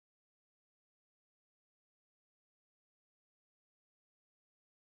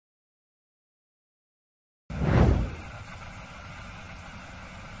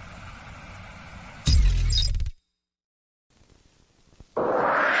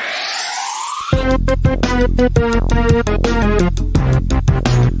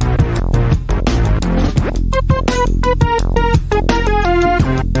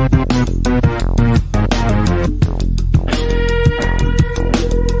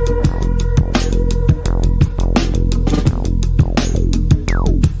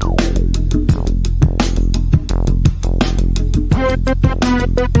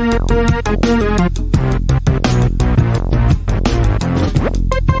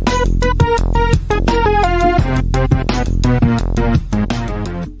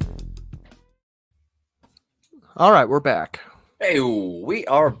All right, we're back. Hey, we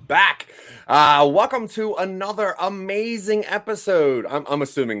are back. Welcome to another amazing episode. I'm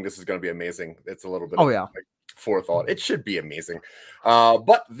assuming this is going to be amazing. It's a little bit of forethought. It should be amazing.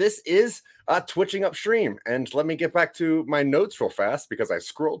 But this is Twitching Upstream. And let me get back to my notes real fast because I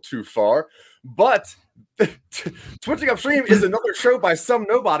scrolled too far. But Twitching Upstream is another show by some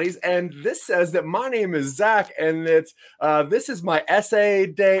nobodies. And this says that my name is Zach. And it's this is my essay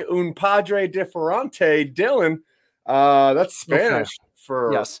de un padre diferente, Dylan. That's Spanish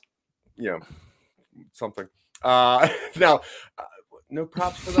for something. Now, no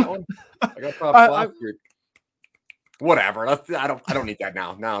props for that one. I got props last week. Whatever. I don't need that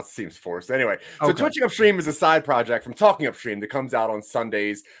now. Now it seems forced. Anyway, so Twitching Upstream is a side project from Talking Upstream that comes out on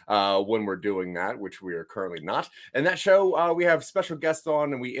Sundays when we're doing that, which we are currently not. And that show, we have special guests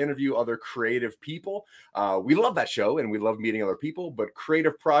on and we interview other creative people. We love that show and we love meeting other people, but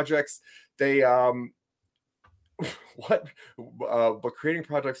creative projects, they but creating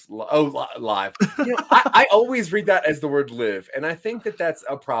projects live. I always read that as the word live, and I think that that's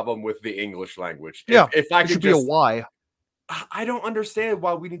a problem with the English language. If I could should be a Y. I don't understand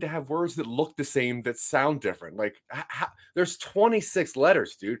why we need to have words that look the same that sound different. Like there's 26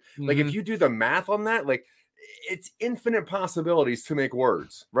 letters, dude. Like if you do the math on that, like it's infinite possibilities to make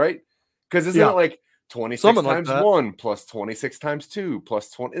words, right? Because isn't it like 26 Something times like 1 plus 26 times 2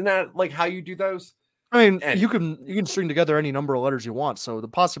 plus 20? Isn't that like how you do those? I mean, you can string together any number of letters you want, so the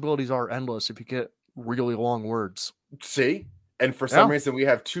possibilities are endless if you get really long words. See? And for some reason, we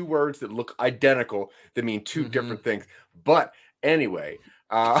have two words that look identical that mean two different things. But anyway,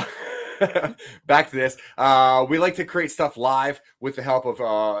 back to this. We like to create stuff live with the help of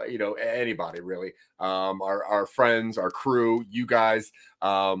anybody, really. Our friends, our crew, you guys.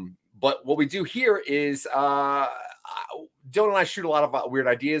 But what we do here is Dylan and I shoot a lot of weird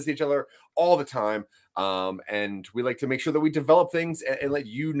ideas at each other all the time. And we like to make sure that we develop things and let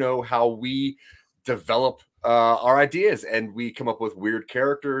you know how we develop our ideas. And we come up with weird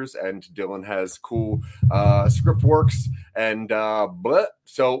characters, and Dylan has cool script works and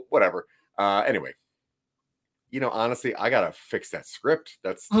so whatever. Anyway, honestly, I gotta fix that script.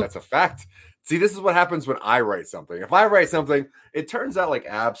 That's a fact. See, this is what happens when I write something. If I write something, it turns out like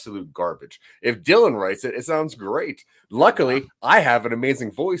absolute garbage. If Dylan writes it, it sounds great. Luckily, I have an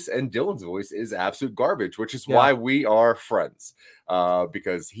amazing voice, and Dylan's voice is absolute garbage, which is why we are friends.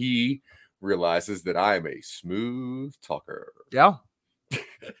 Because he realizes that I am a smooth talker. Yeah.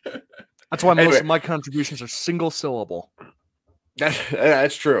 That's why most of my contributions are single syllable.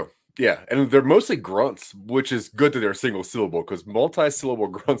 That's true. Yeah, and they're mostly grunts, which is good that they're single syllable because multi-syllable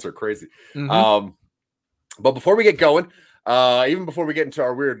grunts are crazy. But before we get going, even before we get into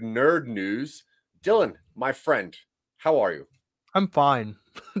our weird nerd news, Dylan, my friend, how are you? I'm fine.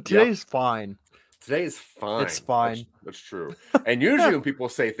 Today's fine. Today is fine. It's fine. That's true. And usually when people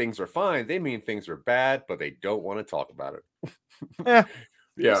say things are fine, they mean things are bad, but they don't want to talk about it.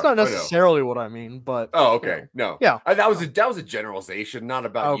 Yeah, it's not necessarily what I mean, but okay. No. Yeah. That was a generalization, not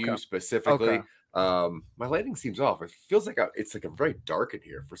about you specifically. My lighting seems off. It feels like it's like a very dark in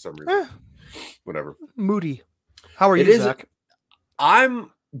here for some reason. Whatever. Moody. How are you, Zach?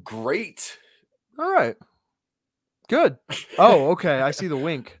 I'm great. All right. Good. Oh, okay. I see the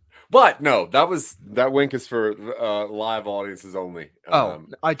wink. But no, that wink is for live audiences only.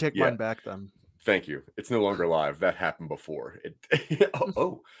 I take mine back then. Thank you. It's no longer live. That happened before.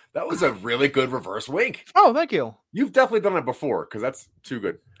 That was a really good reverse wink. Oh, thank you. You've definitely done it before because that's too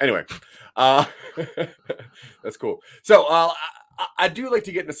good. Anyway, that's cool. So I do like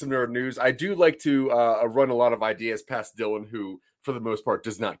to get into some nerd news. I do like to run a lot of ideas past Dylan, who for the most part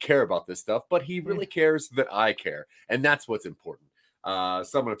does not care about this stuff, but he really cares that I care. And that's what's important. So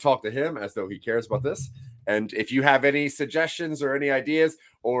I'm going to talk to him as though he cares about this. And if you have any suggestions or any ideas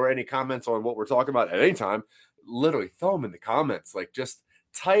or any comments on what we're talking about at any time, literally throw them in the comments. Like just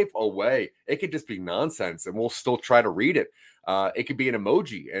type away. It could just be nonsense and we'll still try to read it. It could be an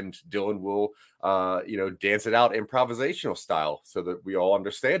emoji and Dylan will, dance it out improvisational style so that we all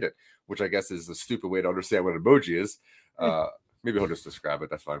understand it, which I guess is a stupid way to understand what an emoji is. Maybe he'll just describe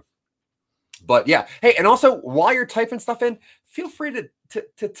it. That's fine. But yeah, hey, and also while you're typing stuff in, feel free to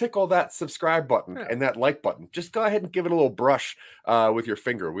tickle that subscribe button and that like button. Just go ahead and give it a little brush with your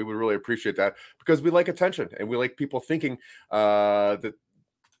finger. We would really appreciate that because we like attention and we like people thinking that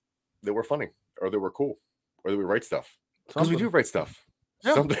we're funny or that we're cool or that we write stuff because we do write stuff.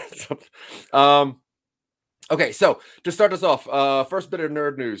 Yeah. Something. Okay, so to start us off, first bit of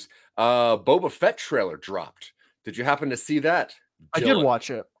nerd news: Boba Fett trailer dropped. Did you happen to see that? I did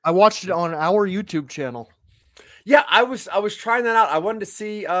watch it. I watched it on our YouTube channel. Yeah, I was trying that out. I wanted to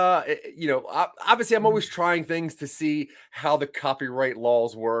see, obviously I'm always trying things to see how the copyright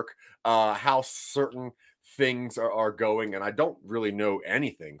laws work, how certain things are going, and I don't really know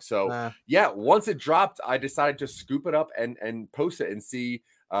anything. So yeah, once it dropped, I decided to scoop it up and post it and see,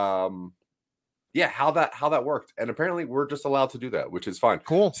 how that worked. And apparently we're just allowed to do that, which is fine.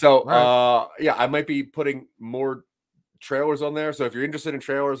 Cool. So yeah, I might be putting more trailers on there. So if you're interested in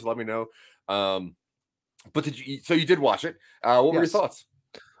trailers, let me know. But you did watch it. What were your thoughts?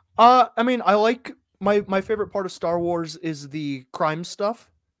 I mean, I like my favorite part of Star Wars is the crime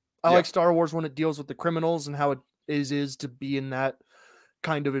stuff. I like Star Wars when it deals with the criminals and how it is to be in that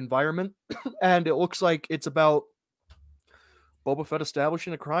kind of environment. And it looks like it's about Boba Fett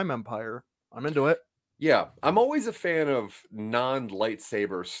establishing a crime empire. I'm into it. Yeah, I'm always a fan of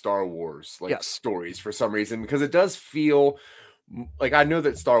non-lightsaber Star Wars stories for some reason, because it does feel like, I know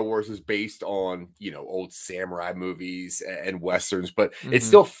that Star Wars is based on, old samurai movies and Westerns, but it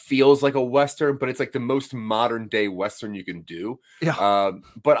still feels like a Western, but it's like the most modern day Western you can do. Yeah.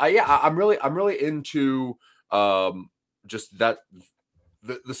 But I'm really into just that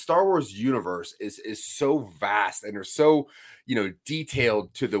the Star Wars universe is so vast and they're so,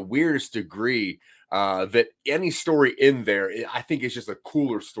 detailed to the weirdest degree. That any story in there, I think, is just a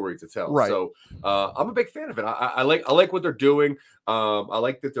cooler story to tell. Right. So I'm a big fan of it. I like what they're doing. I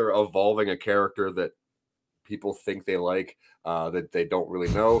like that they're evolving a character that people think they like, that they don't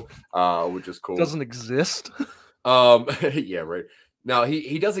really know, which is cool. Doesn't exist. Yeah, right. Now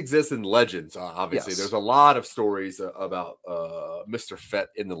he does exist in Legends. Obviously, there's a lot of stories about Mr. Fett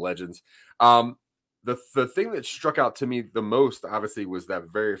in the Legends. The thing that struck out to me the most, obviously, was that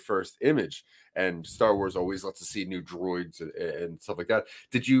very first image. And Star Wars always lets us see new droids and stuff like that.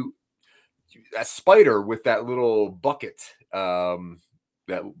 Did you a spider with that little bucket,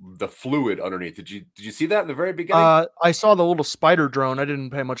 that the fluid underneath? Did you see that in the very beginning? I saw the little spider drone. I didn't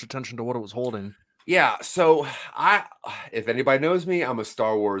pay much attention to what it was holding. Yeah, so if anybody knows me, I'm a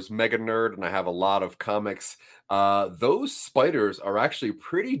Star Wars mega nerd and I have a lot of comics. Those spiders are actually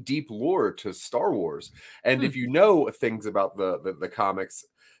pretty deep lore to Star Wars. And if you know things about the comics,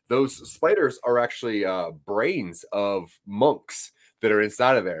 those spiders are actually brains of monks that are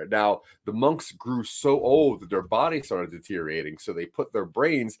inside of there. Now, the monks grew so old that their bodies started deteriorating. So they put their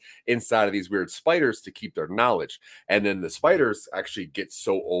brains inside of these weird spiders to keep their knowledge. And then the spiders actually get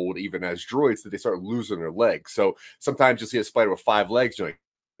so old, even as droids, that they start losing their legs. So sometimes you'll see a spider with 5 legs, you're like,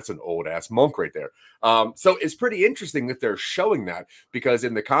 that's an old ass monk right there. So it's pretty interesting that they're showing that, because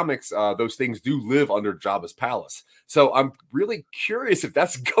in the comics, those things do live under Jabba's palace. So I'm really curious if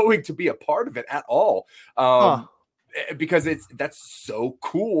that's going to be a part of it at all. Because that's so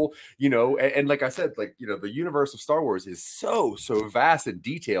cool, and like I said, the universe of Star Wars is so vast and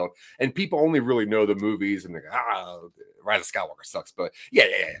detailed, and people only really know the movies and Rise of Skywalker sucks, but yeah.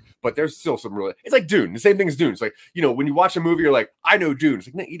 But there's still some really, it's like Dune, the same thing as Dune. It's like, when you watch a movie, you're like, I know Dune. It's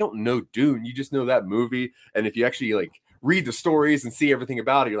like, no, you don't know Dune, you just know that movie. And if you actually read the stories and see everything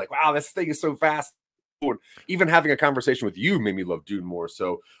about it, you're like, wow, this thing is so vast. Even having a conversation with you made me love Dune more.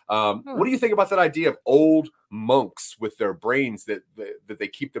 So what do you think about that idea of old monks with their brains that they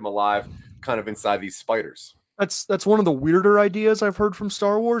keep them alive kind of inside these spiders? That's one of the weirder ideas I've heard from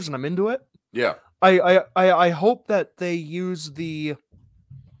Star Wars, and I'm into it. Yeah. I hope that they use the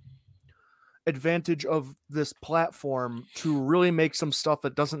advantage of this platform to really make some stuff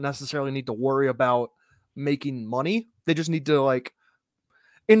that doesn't necessarily need to worry about making money. They just need to,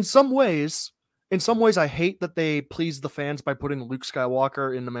 in some ways, I hate that they please the fans by putting Luke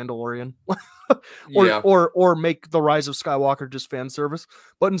Skywalker in The Mandalorian, or make The Rise of Skywalker just fan service.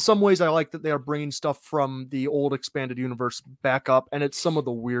 But in some ways, I like that they are bringing stuff from the old expanded universe back up, and it's some of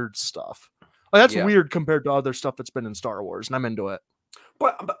the weird stuff. That's weird compared to other stuff that's been in Star Wars, and I'm into it.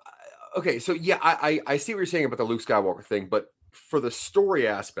 But okay, so yeah, I see what you're saying about the Luke Skywalker thing, but for the story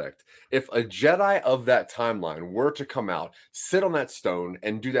aspect, if a Jedi of that timeline were to come out, sit on that stone,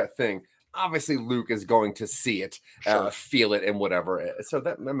 and do that thing, obviously Luke is going to see it, feel it, and whatever. So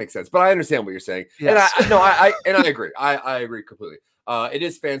that makes sense. But I understand what you're saying. Yes. And I agree. I agree completely. It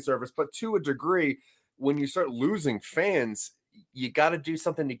is fan service, but to a degree, when you start losing fans, you got to do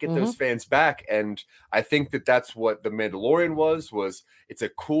something to get Mhm. those fans back. And I think that that's what the Mandalorian was it's a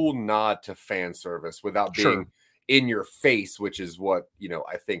cool nod to fan service without being Sure. in your face, which is what,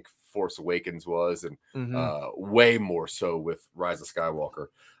 I think Force Awakens was, and Mhm. way more so with Rise of Skywalker.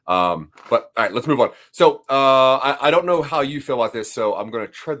 But all right, let's move on. So I don't know how you feel about this, so I'm going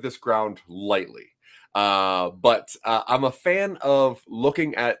to tread this ground lightly. But I'm a fan of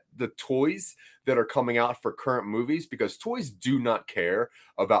looking at the toys that are coming out for current movies, because toys do not care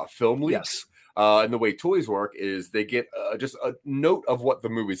about film leaks. Yes. And the way toys work is they get just a note of what the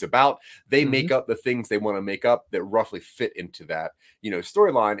movie's about. They make Mhm. up the things they want to make up that roughly fit into that,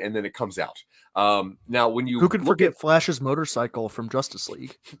 storyline, and then it comes out. Now, when you Who can look at forget Flash's motorcycle from Justice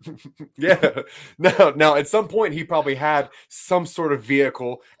League? yeah, now at some point he probably had some sort of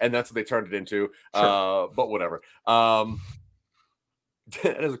vehicle, and that's what they turned it into. Sure. But whatever.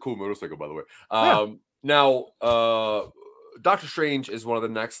 That is a cool motorcycle, by the way. Yeah. Now, Doctor Strange is one of the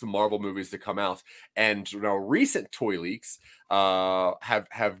next Marvel movies to come out, and recent toy leaks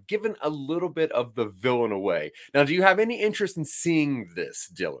have given a little bit of the villain away. Now, do you have any interest in seeing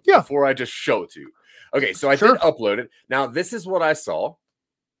this, Dylan? Yeah. Before I just show it to you. Okay, so I Sure. did upload it. Now, this is what I saw.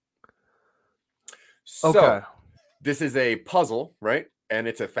 So, Okay. this is a puzzle, right? And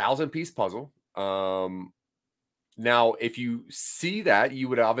it's a 1,000-piece puzzle. Now, if you see that, you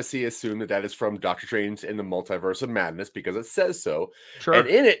would obviously assume that that is from Doctor Strange in the Multiverse of Madness, because it says so. Sure. And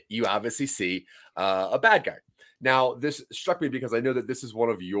in it, you obviously see a bad guy. Now, this struck me because I know that this is one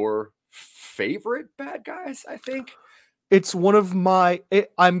of your favorite bad guys, I think. It's one of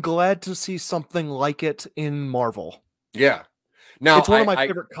I'm glad to see something like it in Marvel. Yeah. Now, it's one of my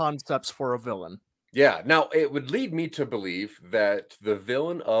favorite concepts for a villain. Yeah. Now, it would lead me to believe that the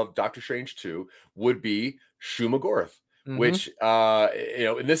villain of Doctor Strange 2 would be Shuma-Gorath, which,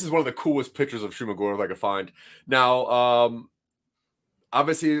 and this is one of the coolest pictures of Shuma-Gorath I could find. Now,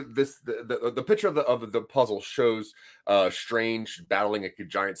 obviously, the picture of the puzzle shows Strange battling a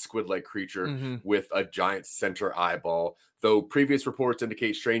giant squid-like creature with a giant center eyeball. Though previous reports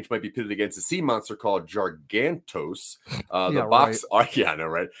indicate Strange might be pitted against a sea monster called Gargantos. The box, right. Yeah, I know,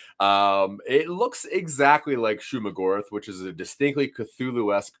 right? It looks exactly like Shuma-Gorath, which is a distinctly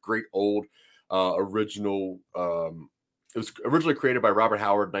Cthulhu-esque, great old original. It was originally created by Robert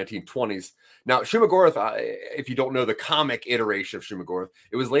Howard, 1920s. Now, Shuma-Gorath, if you don't know the comic iteration of Shuma-Gorath,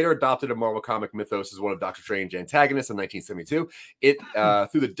 it was later adopted in Marvel comic mythos as one of Doctor Strange's antagonists in 1972. It,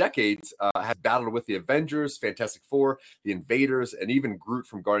 through the decades, has battled with the Avengers, Fantastic Four, the Invaders, and even Groot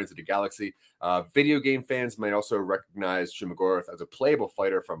from Guardians of the Galaxy. Video game fans might also recognize Shuma-Gorath as a playable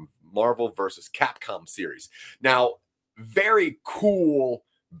fighter from Marvel vs. Capcom series. Now, very cool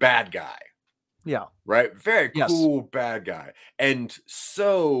bad guy. Yeah. Right? Very cool bad guy. And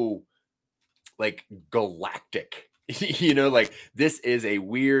so, like, galactic. Like, this is a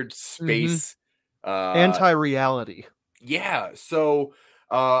weird space. Anti-reality. Yeah. So,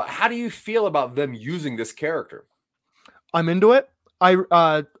 how do you feel about them using this character? I'm into it.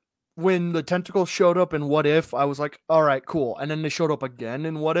 When the tentacles showed up in What If, I was like, all right, cool. And then they showed up again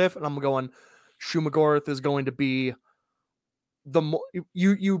in What If, and I'm going, Shuma-Gorath is going to be the more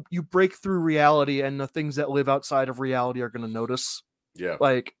you break through reality, and the things that live outside of reality are going to notice. Yeah.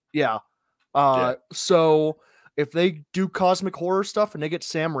 Like, yeah. So if they do cosmic horror stuff and they get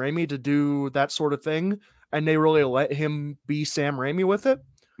Sam Raimi to do that sort of thing, and they really let him be Sam Raimi with it,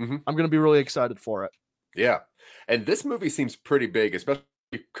 I'm going to be really excited for it. Yeah. And this movie seems pretty big, especially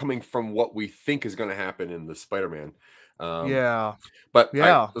coming from what we think is going to happen in the Spider-Man. But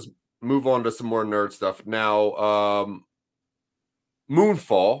let's move on to some more nerd stuff. Now,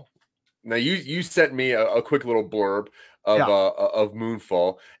 Moonfall. Now, you sent me a quick little blurb of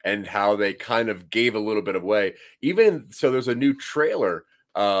Moonfall and how they kind of gave a little bit away. Even so, there's a new trailer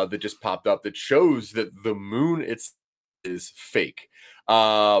that just popped up that shows that the moon is fake.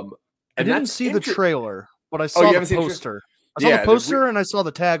 I didn't see the trailer, but I saw the poster. I saw the poster and I saw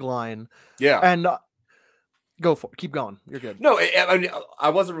the tagline. Yeah, and go for it. Keep going. You're good. No, I mean,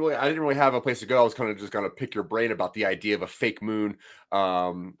 I didn't really have a place to go. I was kind of just going to pick your brain about the idea of a fake moon.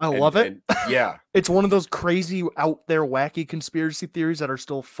 I love it. Yeah. It's one of those crazy, out there, wacky conspiracy theories that are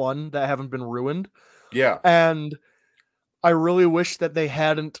still fun, that haven't been ruined. Yeah. And I really wish that they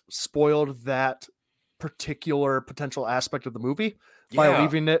hadn't spoiled that particular potential aspect of the movie by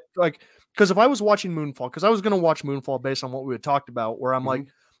leaving it, like, because if I was watching Moonfall, because I was going to watch Moonfall based on what we had talked about, where I'm like,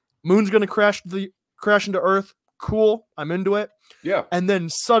 moon's going to crash into Earth. Cool. I'm into it. Yeah. And then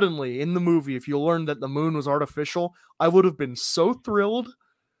suddenly in the movie, if you learn that the moon was artificial, I would have been so thrilled.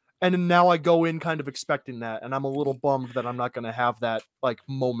 And now I go in kind of expecting that. And I'm a little bummed that I'm not going to have that, like,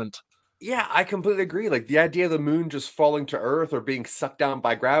 moment. Yeah, I completely agree. Like the idea of the moon just falling to Earth or being sucked down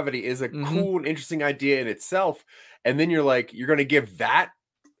by gravity is a Hmm. cool and interesting idea in itself. And then you're like, you're gonna give that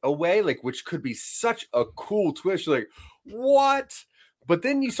away, like which could be such a cool twist. You're like, what? But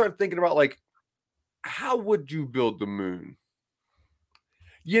then you start thinking about like, how would you build the moon?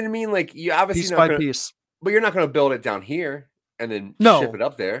 You know what I mean? Like you obviously Piece not by gonna, piece. but you're not gonna build it down here and then ship No, it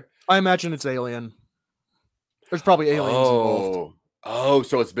up there. I imagine it's alien. There's probably aliens involved. Oh,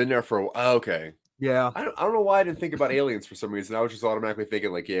 so it's been there for okay. Yeah. I don't know why I didn't think about aliens for some reason. I was just automatically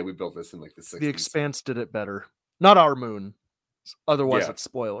thinking like, yeah, we built this in like the The 60s. Expanse did it better. Not our moon. Otherwise, Yeah. it's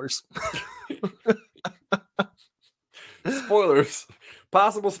spoilers. Spoilers.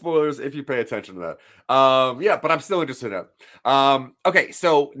 Possible spoilers if you pay attention to that. Yeah, but I'm still interested in it. Okay,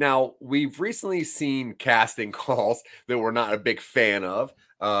 so now we've recently seen casting calls that we're not a big fan of.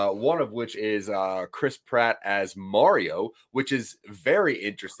 One of which is Chris Pratt as Mario, which is very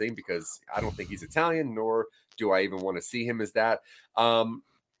interesting because I don't think he's Italian, nor do I even want to see him as that.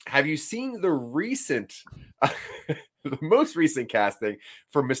 Have you seen the recent, the most recent casting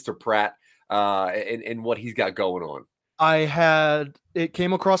for Mr. Pratt and what he's got going on? It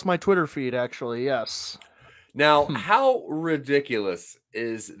came across my Twitter feed, actually. Yes. Now, how ridiculous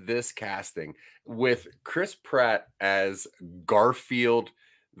is this casting with Chris Pratt as Garfield,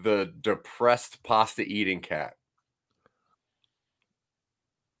 the depressed pasta eating cat?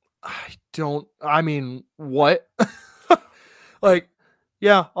 I mean, what? Like,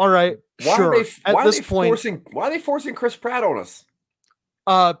 yeah, all right. Sure. At this point, why are they forcing Chris Pratt on us?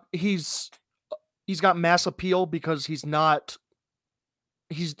 he's got mass appeal because he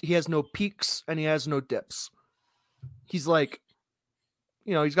has no peaks and he has no dips. He's like,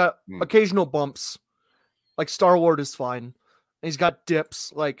 he's got occasional bumps. Like Star-Lord is fine. And he's got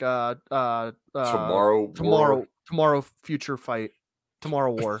dips like Tomorrow future fight.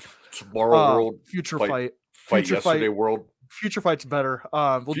 Tomorrow war. Tomorrow world future fight. Fight yesterday world. Future fight's better.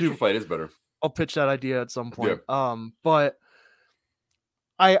 Future fight is better. I'll pitch that idea at some point. Yeah. But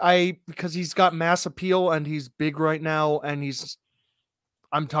I because he's got mass appeal and he's big right now and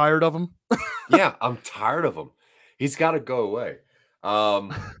I'm tired of him. Yeah, I'm tired of him. He's got to go away.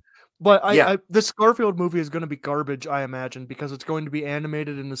 But this Garfield movie is going to be garbage, I imagine, because it's going to be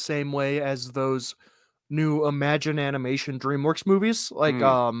animated in the same way as those new Imagine Animation DreamWorks movies. Like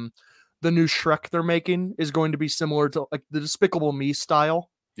the new Shrek they're making is going to be similar to like the Despicable Me style.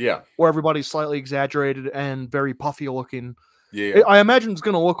 Yeah. Where everybody's slightly exaggerated and very puffy looking. Yeah. I imagine it's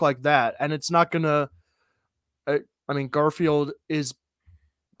going to look like that, and it's not going to. I mean, Garfield is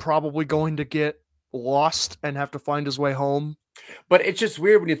probably going to get lost and have to find his way home. But it's just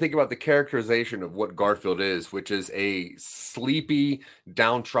weird when you think about the characterization of what Garfield is, which is a sleepy,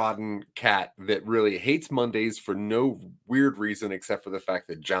 downtrodden cat that really hates Mondays for no weird reason except for the fact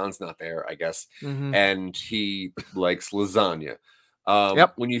that John's not there, I guess, and he likes lasagna.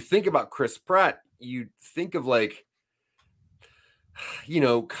 When you think about Chris Pratt, you think of like,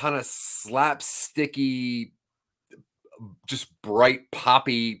 kind of slapsticky, just bright,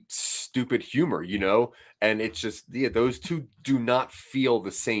 poppy, stupid humor, and it's just those two do not feel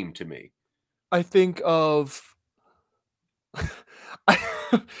the same to me. I think of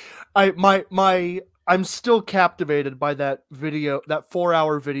I'm still captivated by that video, that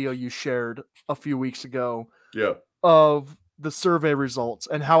 4-hour video you shared a few weeks ago. Yeah. Of the survey results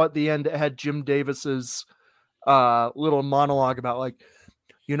and how at the end it had Jim Davis's little monologue about like,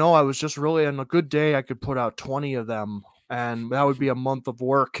 I was just really on a good day I could put out 20 of them and that would be a month of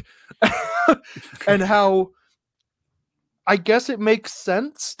work. And how I guess it makes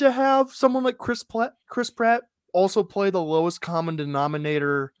sense to have someone like Chris Pratt also play the lowest common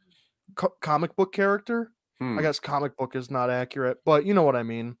denominator comic book character. I guess comic book is not accurate, but you know what I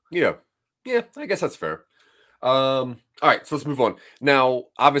mean. Yeah, I guess that's fair. All right, so let's move on. Now,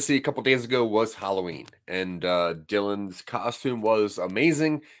 obviously, a couple days ago was Halloween, and Dylan's costume was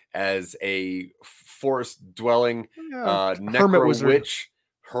amazing as a forest-dwelling necro witch,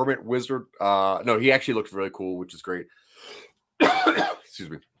 hermit wizard. No, he actually looked really cool, which is great. Excuse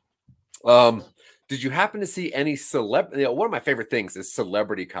me. Did you happen to see any celebrity? One of my favorite things is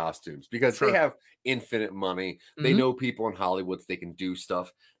celebrity costumes because they have infinite money. They know people in Hollywood that they can do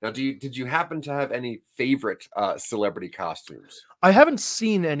stuff. Now, did you happen to have any favorite celebrity costumes? I haven't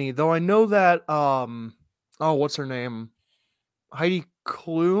seen any, though I know that what's her name? Heidi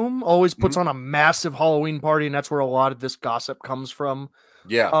Klum always puts on a massive Halloween party, and that's where a lot of this gossip comes from.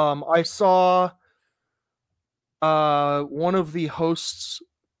 Yeah. I saw one of the hosts,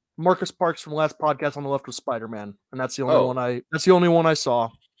 Marcus Parks from last podcast on the left, was Spider-Man, and that's the only one I saw.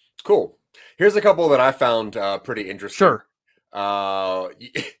 Cool. Here's a couple that I found pretty interesting. Sure.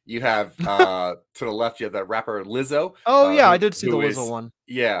 You have to the left, you have that rapper Lizzo. Oh yeah, I did see the Lizzo one.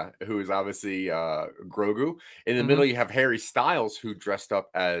 Yeah, who is obviously Grogu. In the Mhm. middle, you have Harry Styles, who dressed up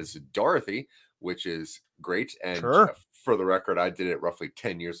as Dorothy, which is great. And Sure. for the record, I did it roughly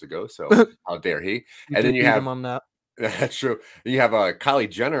 10 years ago, so how dare he? You And then did you beat have him on that. that's true. You have Kylie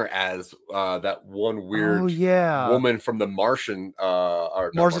Jenner as that one Oh weird yeah, woman from the Martian,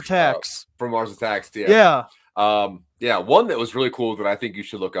 or not Mars Martian, Attacks. from Mars Attacks. Yeah, Yeah. yeah, one that was really cool that I think you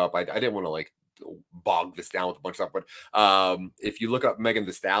should look up. I didn't want to like bog this down with a bunch of stuff, but if you look up Megan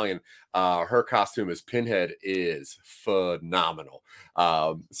Thee Stallion, her costume as Pinhead is phenomenal.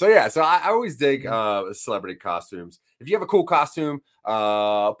 So yeah, so I always dig celebrity costumes. If you have a cool costume,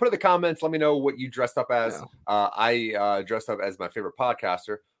 put it in the comments. Let me know what you dressed up as. Yeah. I dressed up as my favorite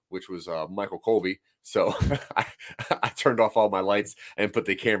podcaster, which was Michael Colby. So I turned off all my lights and put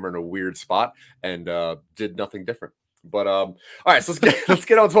the camera in a weird spot and did nothing different. But all right, so let's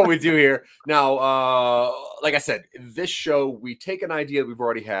get on to what we do here now. Like I said, this show, we take an idea that we've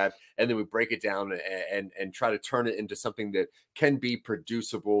already had and then we break it down and try to turn it into something that can be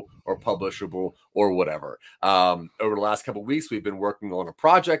producible or publishable or whatever. Over the last couple of weeks, we've been working on a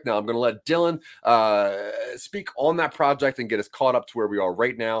project. Now I'm going to let Dylan speak on that project and get us caught up to where we are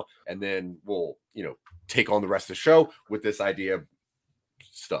right now, and then we'll take on the rest of the show with this idea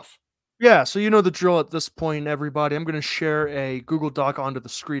stuff. Yeah, so you know the drill at this point, everybody. I'm going to share a Google Doc onto the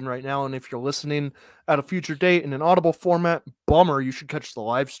screen right now, and if you're listening at a future date in an audible format, bummer, you should catch the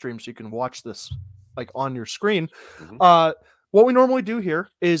live stream so you can watch this like on your screen. Mm-hmm. What we normally do here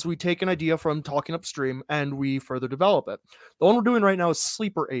is we take an idea from Talking Upstream and we further develop it. The one we're doing right now is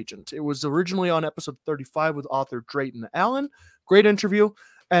Sleeper Agent. It was originally on episode 35 with author Drayton Allen. Great interview,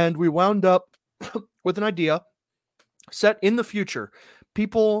 and we wound up with an idea set in the future.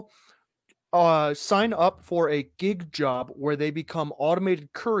 People sign up for a gig job where they become automated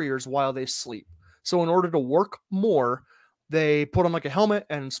couriers while they sleep. So in order to work more, they put on like a helmet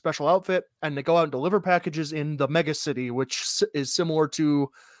and special outfit, and they go out and deliver packages in the Mega City, which is similar to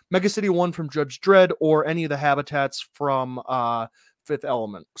Mega City 1 from Judge Dredd or any of the habitats from Fifth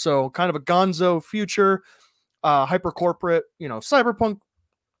Element. So kind of a gonzo future, hyper corporate, cyberpunk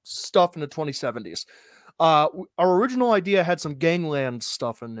stuff in the 2070s. Our original idea had some gangland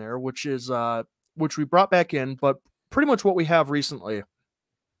stuff in there, which we brought back in, but pretty much what we have recently.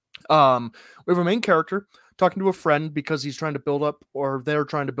 We have a main character talking to a friend because he's trying to build up, or they're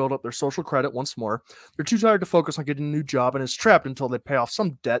trying to build up their social credit once more. They're too tired to focus on getting a new job and is trapped until they pay off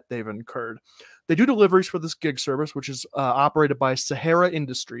some debt they've incurred. They do deliveries for this gig service, which is operated by Sahara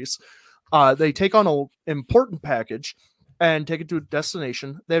Industries. They take on an important package and take it to a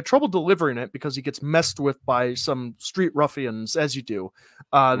destination. They have trouble delivering it because he gets messed with by some street ruffians, as you do.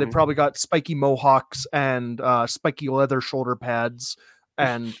 They probably got spiky mohawks and spiky leather shoulder pads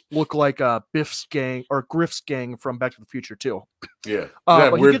and look like a Biff's gang or Griff's gang from Back to the Future too. Yeah, they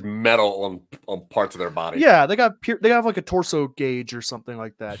have weird metal on parts of their body. Yeah, they have like a torso gauge or something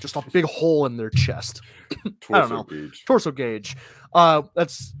like that, just a big hole in their chest. I don't know. Gauge. Torso gauge.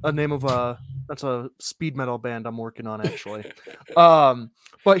 That's a name of that's a speed metal band I'm working on actually.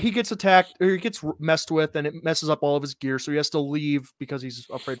 But he gets attacked or he gets messed with, and it messes up all of his gear, so he has to leave because he's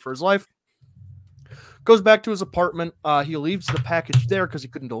afraid for his life. Goes back to his apartment. He leaves the package there because he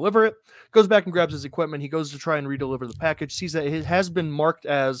couldn't deliver it. Goes back and grabs his equipment. He goes to try and redeliver the package. Sees that it has been marked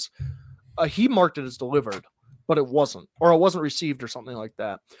as he marked it as delivered, but it wasn't, or it wasn't received, or something like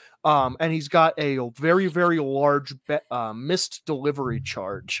that. And he's got a very, very large missed delivery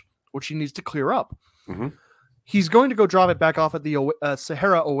charge, which he needs to clear up. Mm-hmm. He's going to go drop it back off at the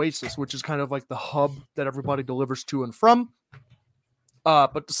Sahara Oasis, which is kind of like the hub that everybody delivers to and from.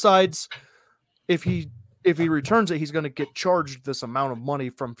 But decides if he returns it, he's going to get charged this amount of money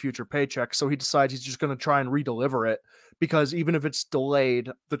from future paychecks. So he decides he's just going to try and redeliver it, because even if it's delayed,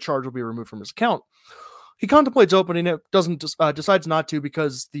 the charge will be removed from his account. He contemplates opening it, decides not to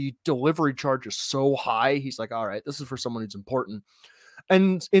because the delivery charge is so high. He's like, all right, this is for someone who's important.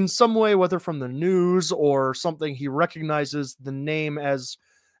 And in some way, whether from the news or something, he recognizes the name as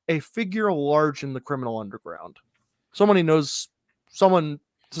a figure large in the criminal underground. Someone he knows, someone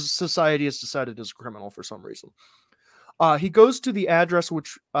society has decided is a criminal for some reason. He goes to the address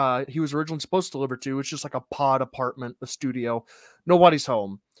which he was originally supposed to deliver to. It's just like a pod apartment, a studio. Nobody's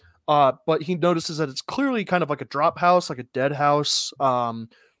home. But he notices that it's clearly kind of like a drop house, like a dead house,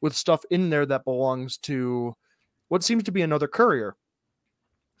 with stuff in there that belongs to what seems to be another courier.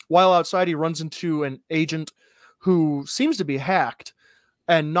 While outside, he runs into an agent who seems to be hacked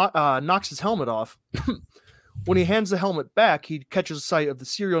and knocks his helmet off. When he hands the helmet back, he catches sight of the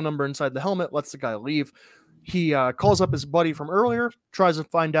serial number inside the helmet, lets the guy leave. He calls up his buddy from earlier, tries to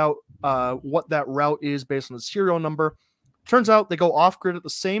find out what that route is based on the serial number. Turns out they go off grid at the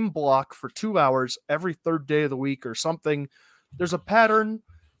same block for 2 hours every third day of the week or something. There's a pattern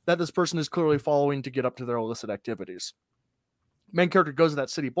that this person is clearly following to get up to their illicit activities. Main character goes to that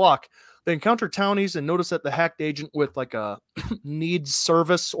city block. They encounter townies and notice that the hacked agent with like a needs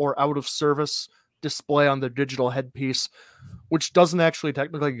service or out of service display on their digital headpiece, which doesn't actually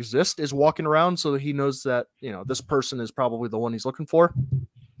technically exist, is walking around, so that he knows that, you know, this person is probably the one he's looking for.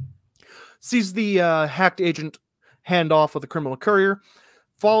 Sees the hacked agent hand off with a criminal courier,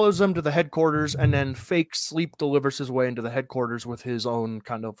 follows him to the headquarters, and then fake sleep delivers his way into the headquarters with his own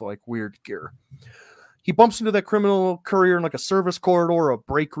kind of like weird gear. He bumps into that criminal courier in like a service corridor or a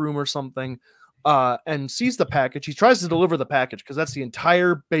break room or something, and sees the package. He tries to deliver the package because that's the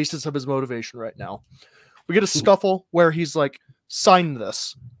entire basis of his motivation right now. We get a scuffle where he's like, sign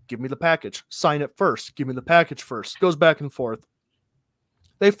this. Give me the package. Sign it first. Give me the package first. Goes back and forth.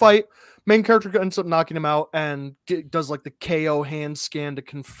 They fight. Main character ends up knocking him out and does like the KO hand scan to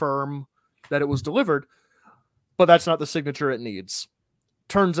confirm that it was delivered, but that's not the signature it needs.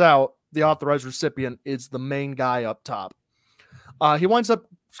 Turns out the authorized recipient is the main guy up top. He winds up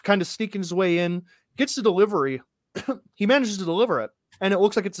kind of sneaking his way in, gets the delivery. He manages to deliver it, and it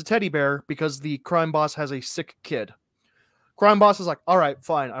looks like it's a teddy bear because the crime boss has a sick kid. Crime boss is like, all right,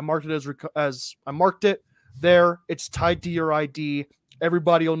 fine. I marked it as I marked it there. It's tied to your ID.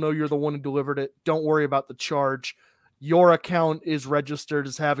 Everybody will know you're the one who delivered it. Don't worry about the charge. Your account is registered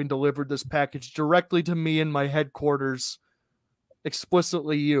as having delivered this package directly to me in my headquarters.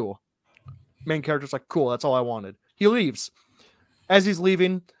 Explicitly you. Main character's like, cool, that's all I wanted. He leaves. As he's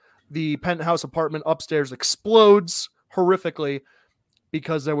leaving, the penthouse apartment upstairs explodes horrifically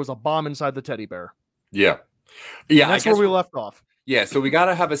because there was a bomb inside the teddy bear. Yeah. And that's where we left off. Yeah, so we got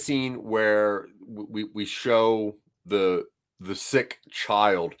to have a scene where we show the sick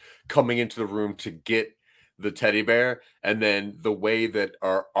child coming into the room to get the teddy bear, and then the way that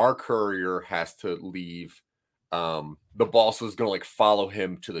our courier has to leave, the boss is going to like follow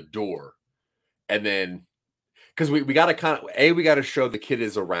him to the door. And then, because we got to kind of, A, we got to show the kid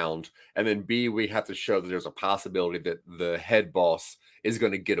is around, and then B, we have to show that there's a possibility that the head boss is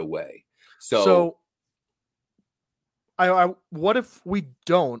going to get away. So I what if we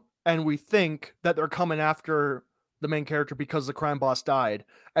don't, and we think that they're coming after the main character because the crime boss died,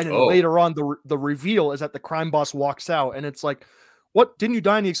 and then later on the reveal is that the crime boss walks out, and it's like, what, didn't you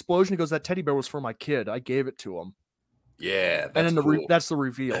die in the explosion? He goes, that teddy bear was for my kid. I gave it to him. Yeah, that's and then cool. that's the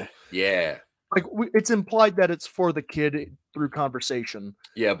reveal. Yeah. Like it's implied that it's for the kid through conversation.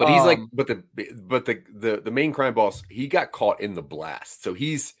 Yeah, but he's like, but the main crime boss, he got caught in the blast, so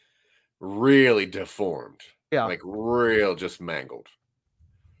he's really deformed. Yeah, like real, just mangled.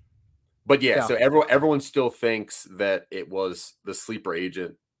 But yeah, so everyone still thinks that it was the sleeper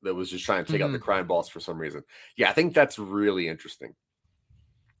agent that was just trying to take out the crime boss for some reason. Yeah, I think that's really interesting.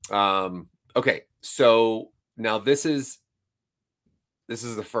 Okay, so now this is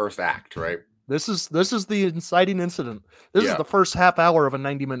the first act, right? This is the inciting incident. This is the first half hour of a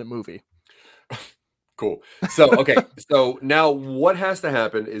 90-minute movie. Cool. So, okay. So now what has to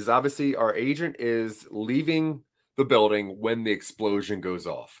happen is obviously our agent is leaving the building when the explosion goes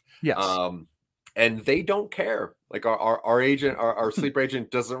off. Yes. And they don't care. Like our agent, our sleeper agent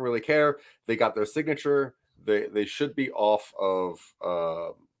doesn't really care. They got their signature. They should be off of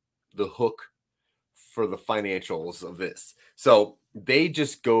the hook for the financials of this. So they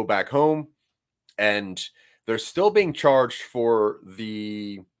just go back home, and they're still being charged for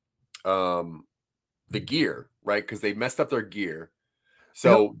the gear, right? Because they messed up their gear.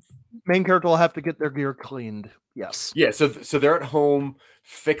 So main character will have to get their gear cleaned. Yes. Yeah. So they're at home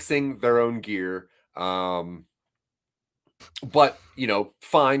fixing their own gear. But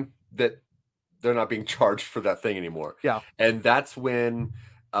fine that they're not being charged for that thing anymore. Yeah. And that's when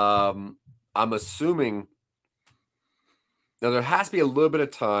I'm assuming now there has to be a little bit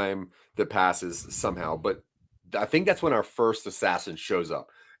of time that passes somehow, but I think that's when our first assassin shows up.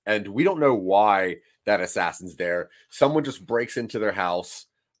 And we don't know why that assassin's there. Someone just breaks into their house,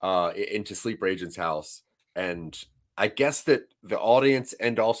 into Sleeper Agent's house. And I guess that the audience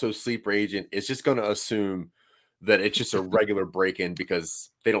and also Sleeper Agent is just going to assume that it's just a regular break-in because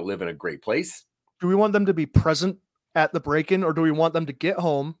they don't live in a great place. Do we want them to be present at the break-in, or do we want them to get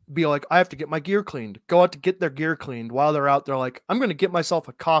home, be like, I have to get my gear cleaned, go out to get their gear cleaned? While they're out, they're like, I'm going to get myself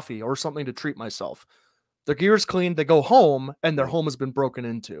a coffee or something to treat myself. Their gear is cleaned, they go home, and their home has been broken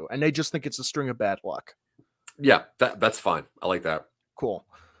into, and they just think it's a string of bad luck. Yeah, that's fine. I like that. Cool.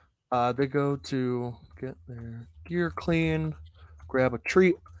 They go to get their gear clean, grab a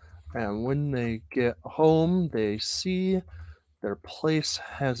treat. And when they get home, they see their place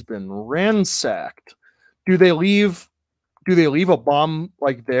has been ransacked. Do they leave? Do they leave a bomb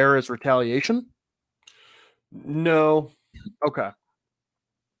like there as retaliation? No. Okay,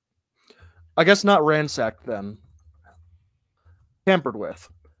 I guess not ransacked then. Tampered with.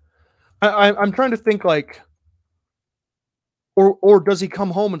 I'm trying to think like, or does he come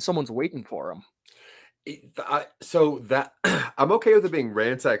home and someone's waiting for him? So that I'm okay with it being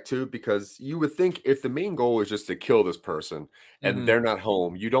ransacked too, because you would think if the main goal is just to kill this person and Mm-hmm. they're not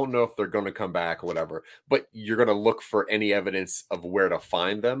home, you don't know if they're going to come back or whatever, but you're going to look for any evidence of where to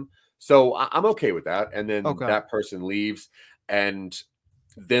find them. So I'm okay with that. And then Okay. that person leaves, and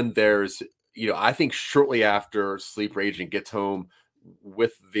then there's, I think shortly after Sleeper Agent gets home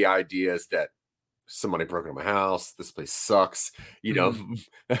with the ideas that somebody broke into my house. This place sucks. You know,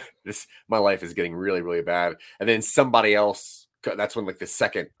 Mm-hmm. this my life is getting really, really bad. And then somebody else. That's when like the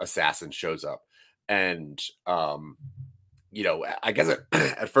second assassin shows up, and I guess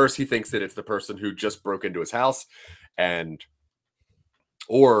at first he thinks that it's the person who just broke into his house, and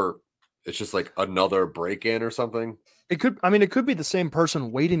or it's just like another break in or something. It could. I mean, it could be the same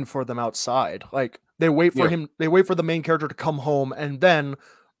person waiting for them outside. Like they wait for Yeah. him. They wait for the main character to come home, and then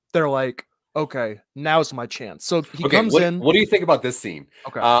they're like, "Okay, now's my chance." So he Okay. comes What in. What do you think about this scene?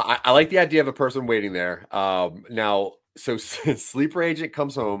 Okay. I like the idea of a person waiting there. Now, so sleeper agent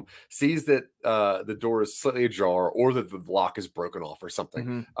comes home, sees that the door is slightly ajar, or that the lock is broken off, or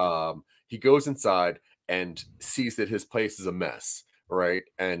something. Mm-hmm. He goes inside and sees that his place is a mess, right?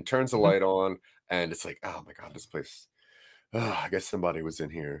 And turns the Mm-hmm. light on, and it's like, oh my god, this place. I guess somebody was in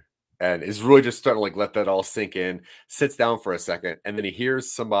here. And is really just starting to like let that all sink in, sits down for a second, and then he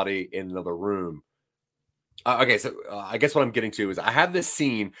hears somebody in another room. Okay, so I guess what I'm getting to is I have this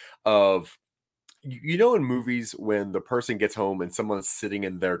scene of in movies when the person gets home and someone's sitting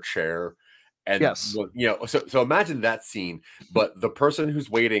in their chair, and Yes. so imagine that scene, but the person who's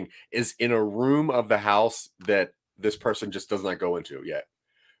waiting is in a room of the house that this person just does not go into yet.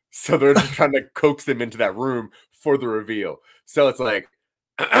 So they're just trying to coax them into that room for the reveal. So it's like,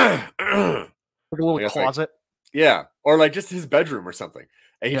 like Like a little it's like, closet. yeah, or like just his bedroom or something,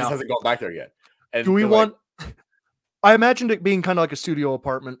 and he just Yeah. hasn't gone back there yet. Do And we they're like, want? I imagined it being kind of like a studio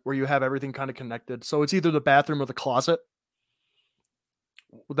apartment where you have everything kind of connected. So it's either the bathroom or the closet.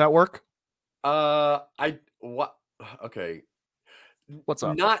 Would that work? I what? Okay, What's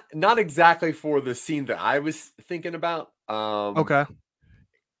up? not exactly for the scene that I was thinking about. Okay.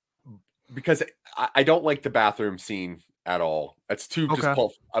 Because I don't like the bathroom scene at all. That's too just Okay.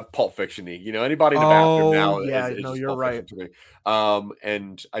 Pulp Fiction-y. Anybody in the bathroom Oh now yeah. is No, just you're Pulp right. Fiction to me.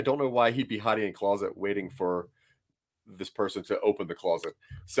 And I don't know why he'd be hiding in a closet waiting for this person to open the closet.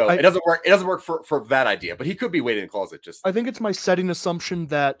 So I it doesn't work. It doesn't work for that idea. But he could be waiting in the closet. Just I think it's my setting assumption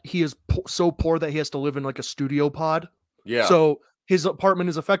that he is so poor that he has to live in like a studio pod. yeah. So his apartment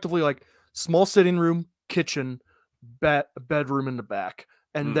is effectively like small sitting room, kitchen, bedroom in the back,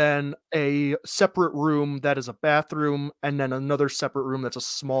 and Mm. then a separate room that is a bathroom, and then another separate room that's a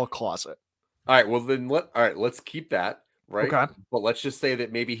small closet. All right. Well, then all right. Let's keep that right. Okay. But let's just say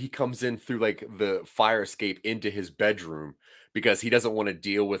that maybe he comes in through like the fire escape into his bedroom because he doesn't want to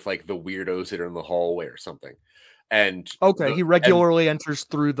deal with like the weirdos that are in the hallway or something. And Okay. the He and regularly enters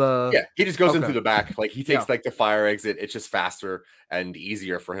through the. yeah, he just goes in Okay. through the back. Like he Yeah. takes like the fire exit. It's just faster and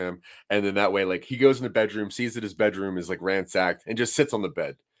easier for him. And then that way, like he goes in the bedroom, sees that his bedroom is like ransacked, and just sits on the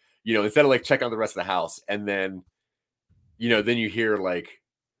bed. Instead of like checking out the rest of the house. And then, then you hear like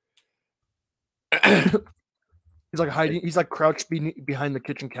He's like hiding. He's like crouched behind the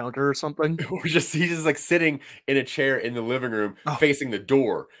kitchen counter or something. he's just like sitting in a chair in the living room Oh. facing the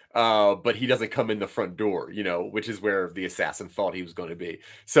door, but he doesn't come in the front door, which is where the assassin thought he was going to be.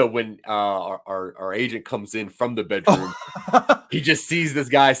 So when our agent comes in from the bedroom, Oh. he just sees this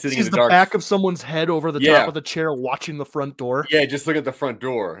guy sitting in Sees the the dark. back of someone's head over the top Yeah, of the chair, watching the front door. yeah, just look at the front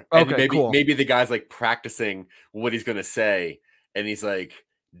door, and Okay. maybe Cool. maybe the guy's like practicing what he's going to say, and he's like,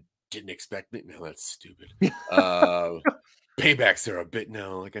 didn't expect me. No, that's stupid. Paybacks are a bit.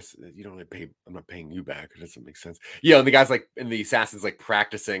 No, I guess you don't pay. I'm not paying you back. It doesn't make sense. Yeah, and the guy's like, and the assassin's like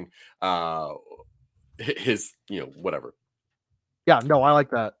practicing his, whatever. Yeah. No, I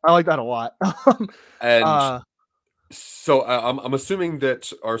like that. I like that a lot. And uh. so I'm assuming that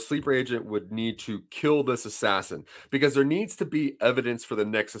our sleeper agent would need to kill this assassin because there needs to be evidence for the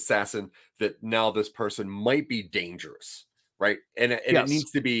next assassin that now this person might be dangerous, right? And it Yes.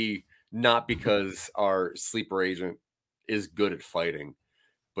 needs to be not because our sleeper agent is good at fighting,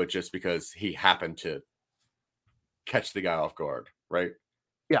 but just because he happened to catch the guy off guard, right?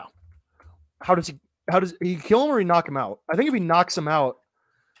 Yeah. How does he? How does he kill him or he knock him out? I think if he knocks him out,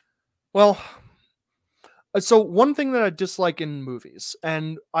 Well, so one thing that I dislike in movies,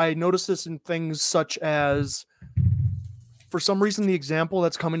 and I notice this in things such as, for some reason, the example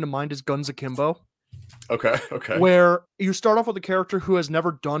that's coming to mind is Guns Akimbo, Okay. Okay. where you start off with a character who has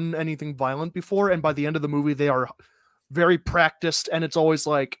never done anything violent before, and by the end of the movie, they are very practiced, and it's always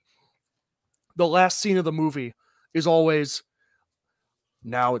like the last scene of the movie is always,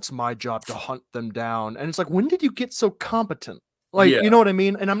 now it's my job to hunt them down. And it's like, when did you get so competent? Like, you Yeah. know what I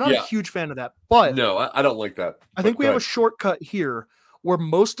mean? And I'm not a Yeah. huge fan of that, but No, I don't like that. I But think we go have a ahead. shortcut here where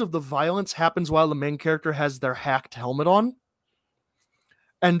most of the violence happens while the main character has their hacked helmet on,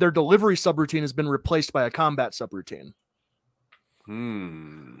 and their delivery subroutine has been replaced by a combat subroutine.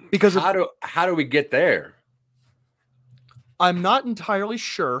 Because if, How do we get there? I'm not entirely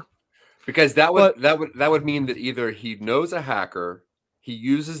sure, Because but that would mean that either he knows a hacker, he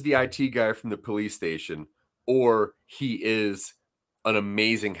uses the IT guy from the police station, or he is an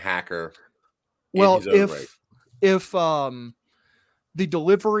amazing hacker in well, his own right. if the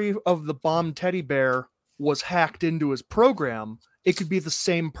delivery of the bomb teddy bear was hacked into his program, it could be the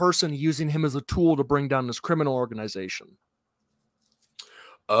same person using him as a tool to bring down this criminal organization.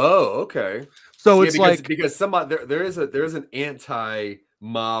 Oh, okay. So Yeah, it's like, because somebody there is an anti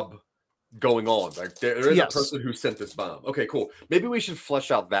mob going on. Like there is a yes, person who sent this bomb. Okay, cool. Maybe we should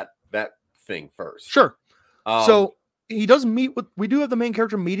flesh out that thing first. sure. Um, So he does meet with, we do have the main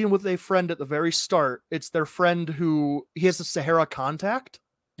character meeting with a friend at the very start. It's their friend who, he has a Sahara contact.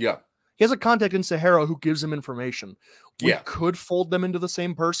 yeah, He has a contact in Sahara who gives him information. We yeah. could fold them into the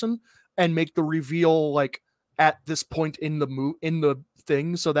same person and make the reveal like at this point in the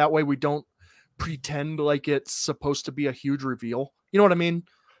thing, so that way we don't pretend like it's supposed to be a huge reveal. You know what I mean?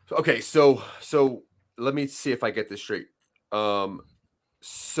 Okay, so let me see if I get this straight.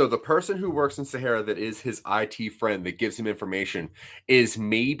 So the person who works in Sahara that is his IT friend that gives him information is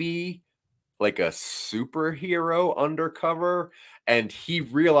maybe like a superhero undercover, and he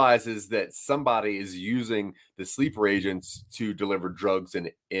realizes that somebody is using the sleeper agents to deliver drugs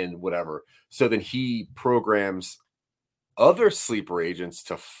in whatever. So then he programs other sleeper agents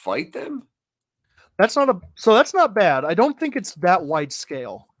to fight them. That's not bad. I don't think it's that wide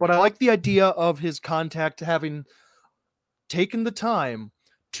scale, but I like the idea of his contact having taken the time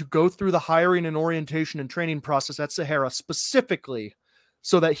to go through the hiring and orientation and training process at Sahara specifically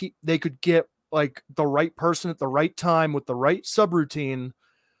so that they could get like the right person at the right time with the right subroutine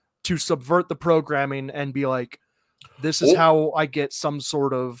to subvert the programming and be like, this is Or, how I get some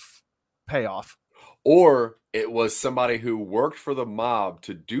sort of payoff. or it was somebody who worked for the mob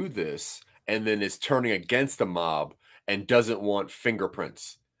to do this and then is turning against the mob and doesn't want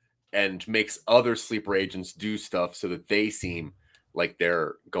fingerprints and makes other sleeper agents do stuff so that they seem like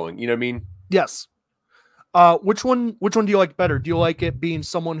they're going, you know what I mean? Yes. Which one do you like better? Do you like it being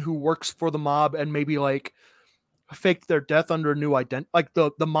someone who works for the mob and maybe like faked their death under a new identity, like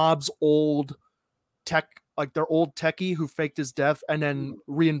the mob's old tech, like their old techie who faked his death and then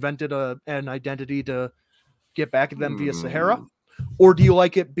reinvented an identity to get back at them via Sahara? Or do you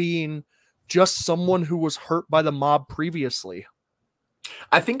like it being just someone who was hurt by the mob previously?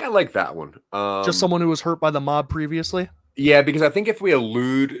 I think I like that one. Just someone who was hurt by the mob previously? Yeah, because I think if we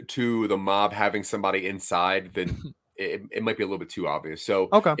allude to the mob having somebody inside, then it might be a little bit too obvious. So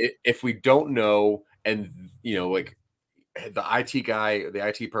Okay. if we don't know, and you know, like the IT guy, the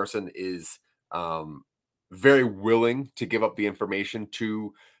IT person is very willing to give up the information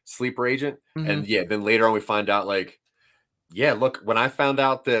to sleeper agent, and yeah, then later on we find out like, yeah, look, when I found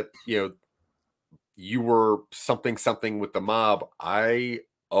out that you were something with the mob, I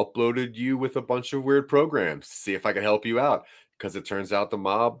uploaded you with a bunch of weird programs to see if I could help you out. Because it turns out the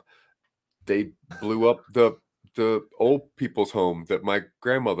mob, they blew up the old people's home that my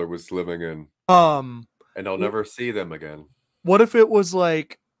grandmother was living in. And I'll never see them again. What if it was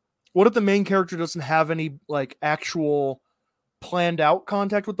like, what if the main character doesn't have any like actual planned out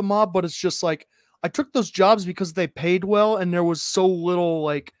contact with the mob, but it's just like, I took those jobs because they paid well and there was so little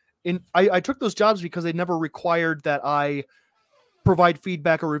like I took those jobs because they never required that I provide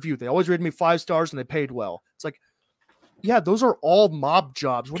feedback or review. They always rated me 5 stars and they paid well. It's like, yeah, those are all mob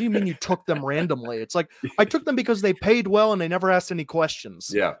jobs. What do you mean you took them randomly? It's like, I took them because they paid well and they never asked any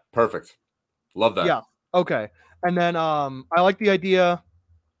questions. Yeah, perfect. Love that. Yeah. Okay. And then I like the idea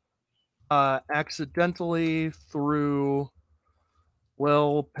accidentally through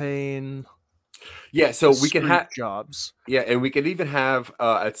well-paying Yeah, so we can have jobs. Yeah, and we could even have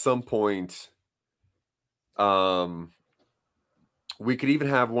at some point we could even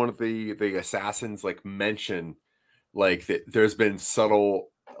have one of the assassins like mention like that there's been subtle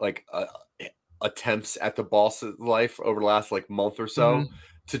like attempts at the boss's life over the last like month or so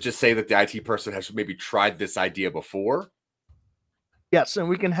to just say that the IT person has maybe tried this idea before. Yes, and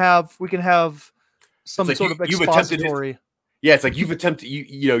we can have some like sort of you've attempted his, expository. yeah, it's like you've attempted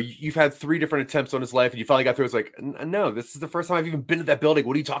you've had 3 different attempts on his life and you finally got through. It's like, no, this is the first time I've even been to that building.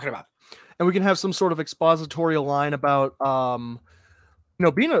 What are you talking about? And we can have some sort of expository line about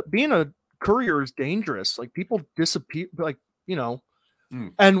being a courier is dangerous. Like people disappear, like,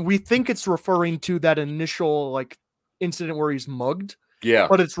 and we think it's referring to that initial like incident where he's mugged. Yeah.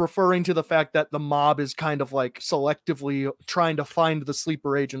 But it's referring to the fact that the mob is kind of like selectively trying to find the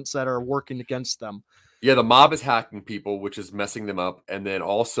sleeper agents that are working against them. Yeah, the mob is hacking people, which is messing them up. And then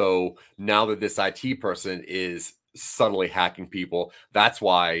also, now that this IT person is subtly hacking people, that's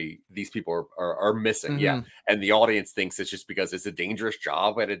why these people are missing. Mm-hmm. Yeah. And the audience thinks it's just because it's a dangerous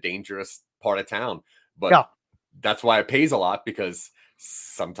job at a dangerous part of town. But yeah, that's why it pays a lot, because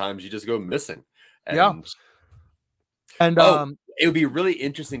sometimes you just go missing. And, yeah. And it would be really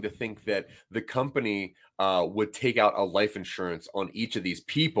interesting to think that the company would take out a life insurance on each of these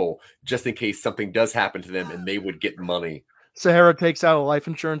people just in case something does happen to them and they would get money. Sahara takes out a life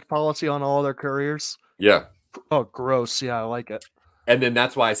insurance policy on all their couriers. Yeah. Oh, gross. Yeah, I like it. And then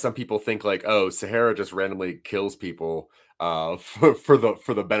that's why some people think like, oh, Sahara just randomly kills people for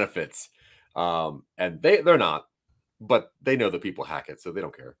the benefits. And they're not, but they know that people hack it, so they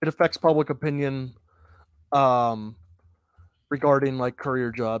don't care. It affects public opinion regarding like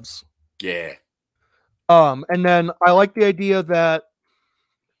courier jobs. Yeah. And then I like the idea that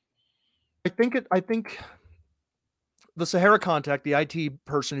I think the Sahara contact, the IT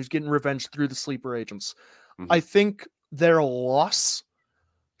person who's getting revenge through the sleeper agents, I think their loss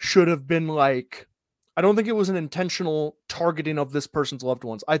should have been like, I don't think it was an intentional targeting of this person's loved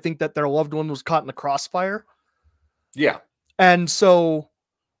ones. I think that their loved one was caught in the crossfire. Yeah. And so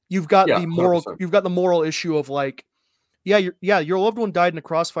you've got the 100%. moral issue of like, your loved one died in a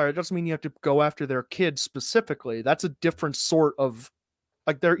crossfire. It doesn't mean you have to go after their kids specifically. That's a different sort of,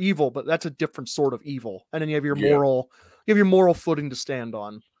 like, they're evil, but that's a different sort of evil. And then you have your moral footing to stand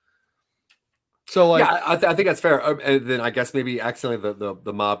on. So like, yeah, I think that's fair. And then I guess maybe accidentally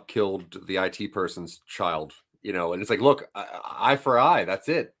the mob killed the IT person's child, and it's like, look, eye for eye. That's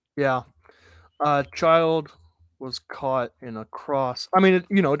it. Yeah. Child was caught in a cross. I mean,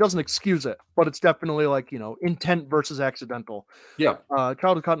 it doesn't excuse it, but it's definitely like, intent versus accidental. Yeah.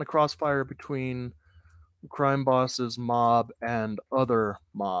 Child was caught in a crossfire between crime boss's mob and other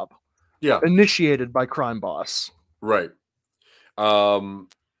mob. Yeah. Initiated by crime boss. Right.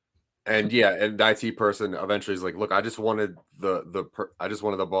 And the IT person eventually is like, look, I just wanted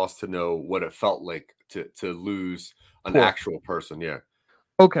the boss to know what it felt like to lose an actual person. Yeah.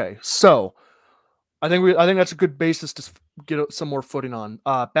 Okay. So I think that's a good basis to get some more footing on.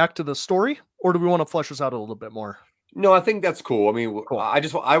 Back to the story, or do we want to flesh this out a little bit more? No, I think that's cool. I mean, cool. I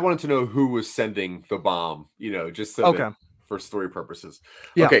wanted to know who was sending the bomb, just so that, for story purposes.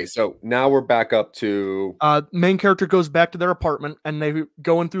 Yeah. Okay, so now we're back up to main character goes back to their apartment and they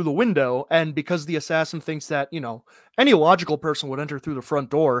go in through the window, and because the assassin thinks that, any logical person would enter through the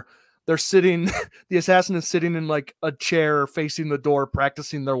front door, they're sitting the assassin is sitting in like a chair facing the door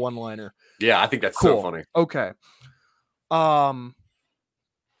practicing their one-liner. Yeah, I think that's so funny. Okay.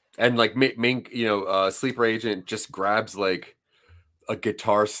 And like main, sleeper agent just grabs like a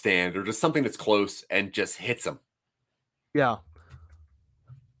guitar stand or just something that's close and just hits him. Yeah.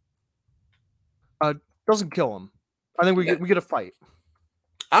 Doesn't kill him. I think we get a fight.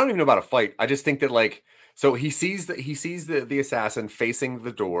 I don't even know about a fight. I just think that like, so he sees the assassin facing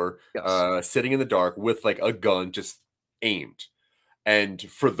the door, sitting in the dark with like a gun just aimed. And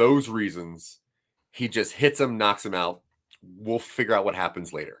for those reasons, he just hits him, knocks him out. We'll figure out what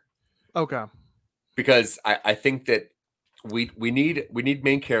happens later. Okay. Because I think that we need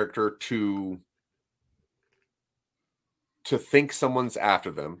main character to think someone's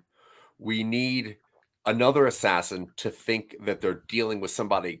after them. We need another assassin to think that they're dealing with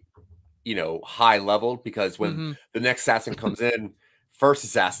somebody, high level, because when the next assassin comes in, first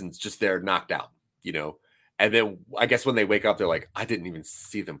assassin's just there knocked out, and then I guess when they wake up, they're like, I didn't even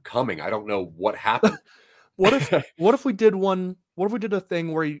see them coming. I don't know what happened. What if we did a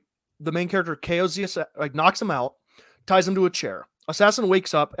thing where the main character KOs knocks him out, ties him to a chair. Assassin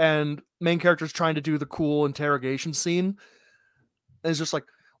wakes up and main character's trying to do the cool interrogation scene. And it's just like,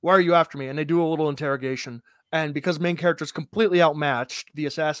 why are you after me? And they do a little interrogation. And because main character is completely outmatched, the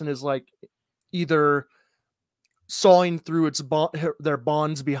assassin is like either sawing through their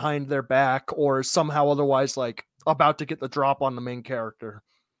bonds behind their back or somehow otherwise like about to get the drop on the main character.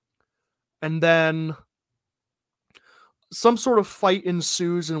 And then some sort of fight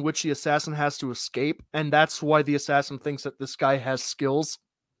ensues in which the assassin has to escape. And that's why the assassin thinks that this guy has skills.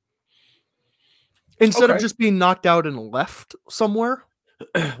 instead of Okay. just being knocked out and left somewhere.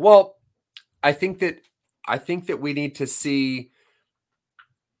 Well, I think that we need to see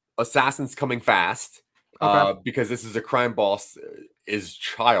assassins coming fast, Okay. because this is a crime boss, is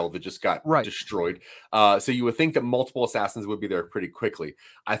child that just got Right. destroyed. So you would think that multiple assassins would be there pretty quickly.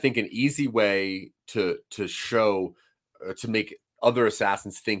 I think an easy way to show to make other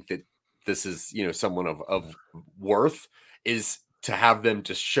assassins think that this is, someone of worth, is to have them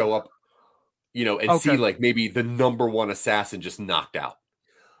just show up, and see Okay. like maybe the number one assassin just knocked out.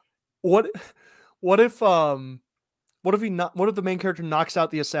 What what if what if the main character knocks out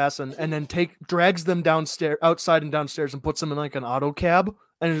the assassin and then drags them downstairs outside and downstairs and puts them in like an auto cab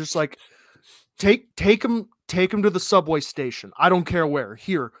and it's just like take him to the subway station. I don't care where.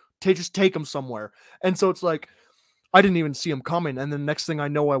 Here, just take him somewhere. And so it's like I didn't even see him coming, and then next thing I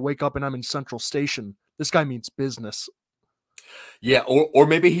know, I wake up and I'm in Central Station. This guy means business. Yeah, or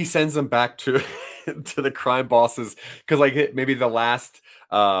maybe he sends them back to to the crime bosses, because like maybe the last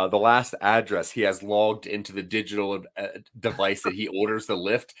address he has logged into the digital device that he orders the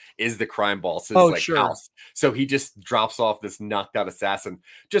lift is the crime boss's Oh, like sure. house. So he just drops off this knocked out assassin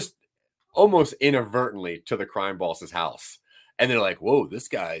just almost inadvertently to the crime boss's house, and they're like, "Whoa, this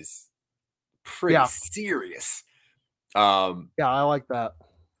guy's pretty Yeah. serious." Yeah, I like that.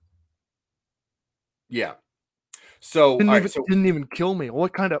 Yeah. So all right, so Didn't even kill me.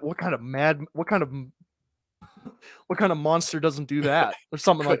 What kind of monster doesn't do that? Or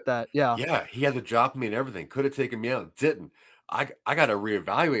something could like that. Yeah. yeah, he had to drop me and everything. Could have taken me out, didn't. I got to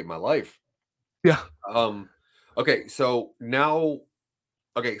reevaluate my life. Yeah. Um, okay, so now,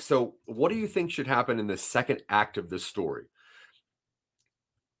 okay, so what do you think should happen in the second act of this story?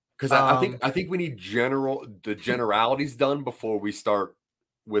 Because I think we need the generalities done before we start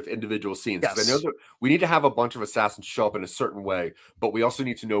with individual scenes. Because I know Yes. that we need to have a bunch of assassins show up in a certain way, but we also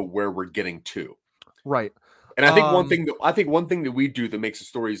need to know where we're getting to. Right. And I think one thing that we do that makes the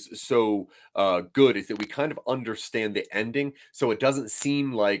stories so good is that we kind of understand the ending, so it doesn't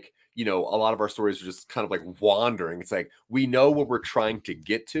seem like, a lot of our stories are just kind of like wandering. It's like we know what we're trying to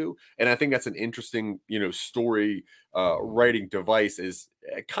get to, and I think that's an interesting, story writing device, is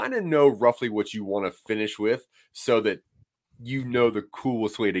kind of know roughly what you want to finish with, so that the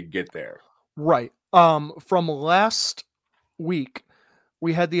coolest way to get there. Right. From last week,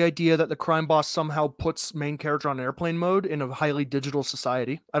 we had the idea that the crime boss somehow puts main character on airplane mode in a highly digital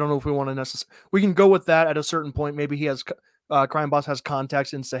society. I don't know if we want to necessarily. We can go with that at a certain point. Maybe crime boss has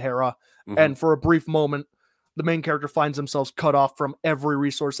contacts in Sahara, Mhm. and for a brief moment, the main character finds themselves cut off from every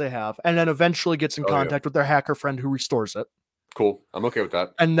resource they have, and then eventually gets in Oh yeah, contact with their hacker friend who restores it. cool. I'm okay with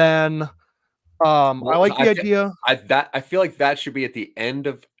that. And then, I Well, like the idea. I feel like that should be at the end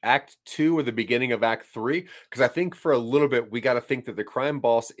of Act 2 or the beginning of Act 3, because I think for a little bit we gotta think that the crime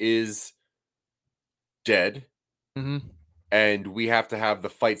boss is dead, Mhm. and we have to have the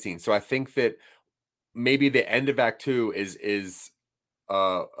fight scene. So I think that maybe the end of Act 2 is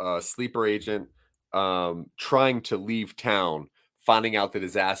a sleeper agent, trying to leave town, finding out that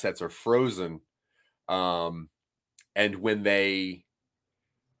his assets are frozen, um, and when they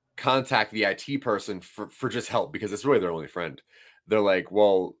contact the IT person for just help, because it's really their only friend. They're like,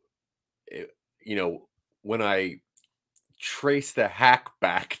 "Well, eh, you know, when I trace the hack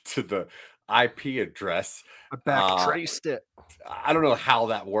back to the IP address, I uh, backtraced it. I don't know how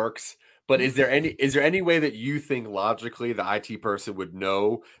that works." But is there any way that you think logically the IT person would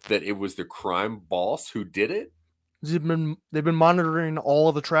know that it was the crime boss who did it? They've been monitoring all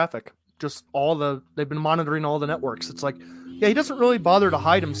of the traffic. They've been monitoring all the networks. It's like, yeah, he doesn't really bother to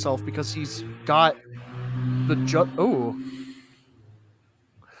hide himself because he's got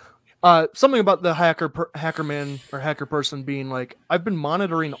something about the hacker man or hacker person being like, I've been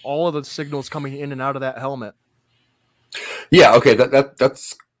monitoring all of the signals coming in and out of that helmet. Yeah, okay,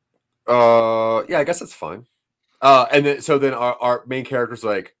 that's yeah, I guess that's fine. And then our main character's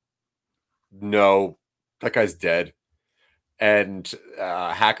like, no, that guy's dead. And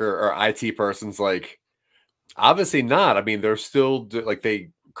hacker or IT person's like, obviously not. I mean, they're still like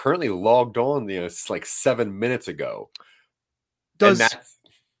they currently logged on, it's like 7 minutes ago, and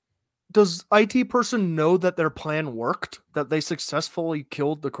Does IT person know that their plan worked? That they successfully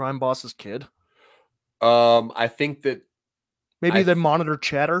killed the crime boss's kid? I think that Maybe I they th- monitor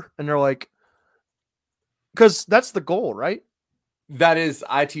chatter and they're like, because that's the goal, right? that is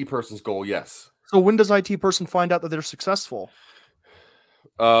IT person's goal. Yes, So when does IT person find out that they're successful?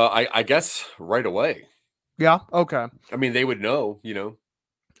 I guess right away. Yeah. Okay. I mean, they would know.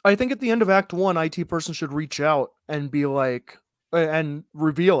 I think at the end of Act 1, IT person should reach out and be like, and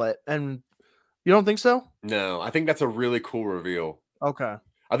reveal it. And you don't think so? No, I think that's a really cool reveal. Okay.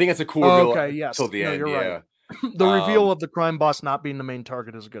 I think it's a cool reveal Okay, till yes. the No, end. you're right. Yeah. The reveal of the crime boss not being the main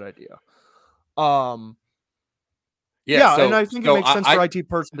target is a good idea. Um, Yeah. yeah, and So I think it so makes sense for I IT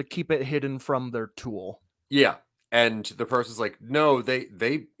person to keep it hidden from their tool. yeah. And the person's like, no, they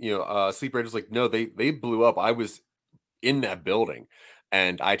Sleep Raiders like, no, they blew up. I was in that building.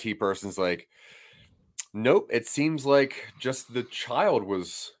 And IT person's like, nope, it seems like just the child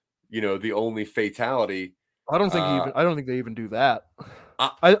was, the only fatality. Uh I don't think they even do that.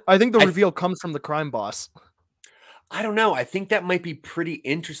 I I think the I th- reveal comes from the crime boss. I don't know. I think that might be pretty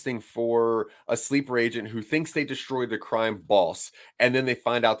interesting for a sleeper agent who thinks they destroyed the crime boss, and then they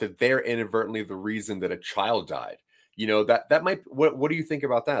find out that they're inadvertently the reason that a child died. That might. What do you think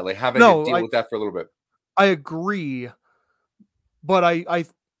about that? Like having to No, deal with that for a little bit. I agree, but I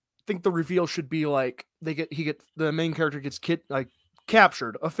think the reveal should be like the main character gets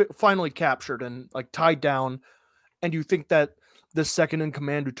captured, finally captured and like tied down, and you think that the second in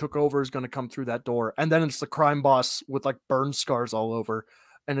command who took over is going to come through that door, and then it's the crime boss with like burn scars all over,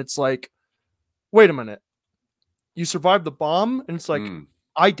 and it's like, wait a minute, you survived the bomb, and it's like, Mm,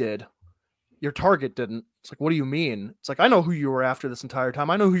 I did. Your target didn't. It's like, what do you mean? It's like, I know who you were after this entire time.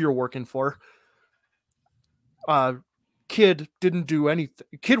 I know who you're working for. uh Kid didn't do anything.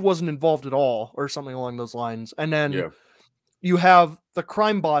 Kid wasn't involved at all, or something along those lines. And then yeah. you have the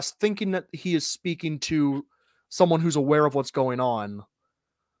crime boss thinking that he is speaking to someone who's aware of what's going on,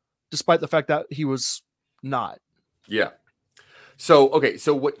 despite the fact that he was not. Yeah. So, okay.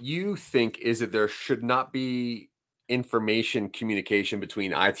 So, what you think is that there should not be information communication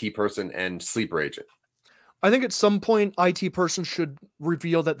between IT person and sleeper agent. I think at some point, IT person should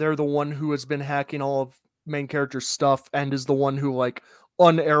reveal that they're the one who has been hacking all of main character's stuff and is the one who like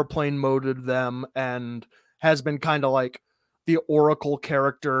unairplane moded them and has been kind of like the Oracle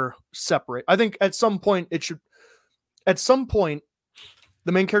character separate. I think at some point at some point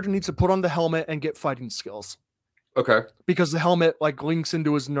the main character needs to put on the helmet and get fighting skills, Okay. because the helmet like links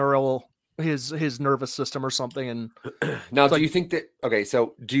into his nervous system or something, and Now, it's do like you think that okay,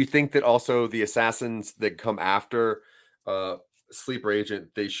 so do you think that also the assassins that come after uh sleeper agent,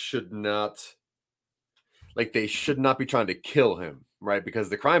 they should not be trying to kill him, right? Because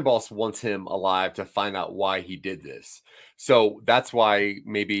the crime boss wants him alive to find out why he did this. So that's why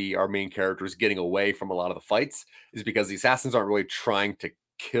maybe our main character is getting away from a lot of the fights, is because the assassins aren't really trying to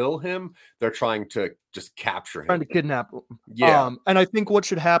kill him, they're trying to just capture trying to him. kidnap him. Yeah. And I think what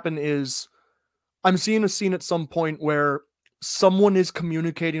should happen is I'm seeing a scene at some point where someone is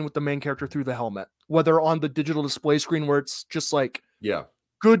communicating with the main character through the helmet, whether on the digital display screen where it's just like Yeah.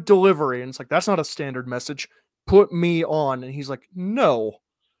 good delivery, and it's like, that's not a standard message. Put me on, and he's like, no,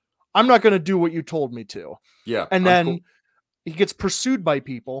 I'm not going to do what you told me to. Yeah. And I'm then cool. he gets pursued by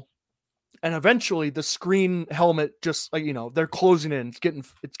people, and eventually the screen helmet just like, they're closing in.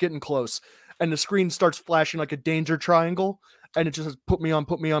 It's getting close, and the screen starts flashing like a danger triangle, and it just says, put me on,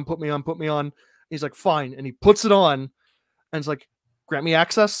 put me on, put me on, put me on. He's like, fine, and he puts it on, and it's like, grant me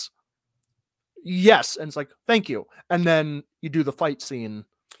access. Yes, and it's like, thank you. And then you do the fight scene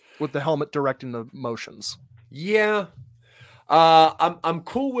with the helmet directing the motions. Yeah. I'm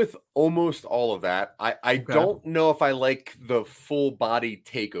cool with almost all of that. I Okay. don't know if I like the full body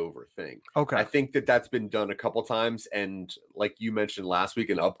takeover thing. I Okay. think that that's been done a couple times, and like you mentioned last week,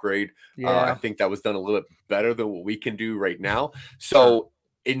 an upgrade. I Yeah. think that was done a little bit better than what we can do right now. Sure. So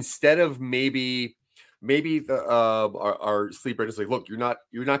instead of maybe the our sleeper is like, look, you're not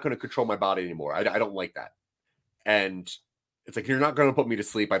going to control my body anymore. I don't like that, and it's like, you're not going to put me to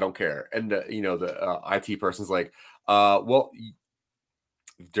sleep. I don't care. And the IT person's like, well,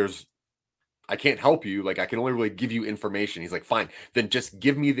 there's I can't help you. Like, I can only really give you information. He's like, fine, then just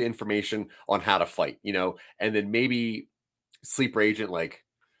give me the information on how to fight, and then maybe sleeper agent like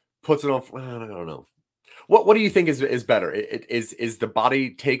puts it on. I don't know. What do you think is better? Is the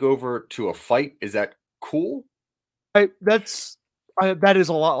body takeover to a fight? Is that cool? That is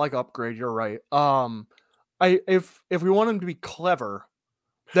a lot like upgrade. You're right. I if we want him to be clever,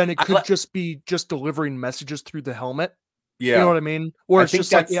 then it I, could just be just delivering messages through the helmet. You know yeah, what I mean? Or I it's think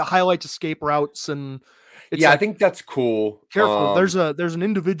just like, that's it highlights escape routes, and it's yeah, I like, think that's cool. careful. There's an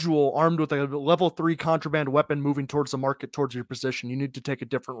individual armed with a level 3 contraband weapon moving towards the market, towards your position. You need to take a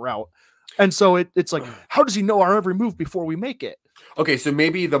different route. And so it's like, how does he know our every move before we make it? Okay, so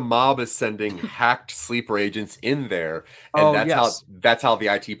maybe the mob is sending hacked sleeper agents in there, and Oh that's yes. how the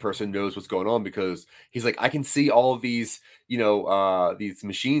IT person knows what's going on, because he's like, I can see all of these, these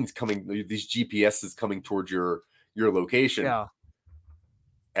machines coming, these GPSs coming towards your location, Yeah.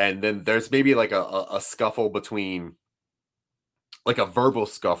 and then there's maybe like a scuffle between, like a verbal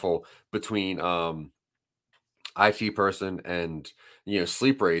scuffle between IT person and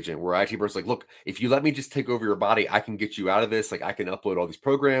sleeper agent, where IT person's like, look, if you let me just take over your body, I can get you out of this. Like I can upload all these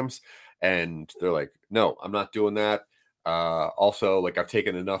programs. And they're like, no, I'm not doing that. Also, like I've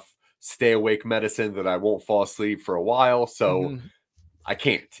taken enough stay awake medicine that I won't fall asleep for a while. So I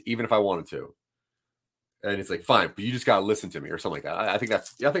can't, even if I wanted to. And it's like, fine, but you just gotta listen to me or something like that. I think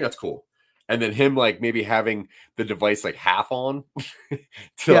that's cool. And then him like maybe having the device like half on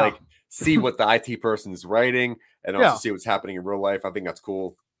to like see what the IT person is writing and also see what's happening in real life. I think that's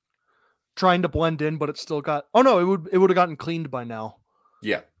cool. Trying to blend in, but it's still got. Oh no, it would have gotten cleaned by now.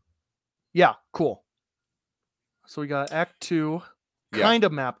 Yeah. Yeah, cool. So we got Act 2 kind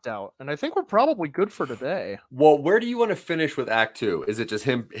of mapped out, and I think we're probably good for today. Well, where do you want to finish with Act 2? Is it just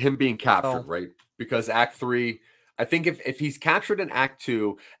him being captured, right? Because Act 3, I think if he's captured in Act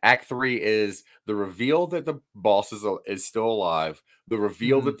 2, Act 3 is the reveal that the boss is still alive, the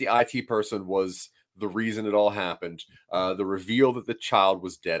reveal that the IT person was the reason it all happened, the reveal that the child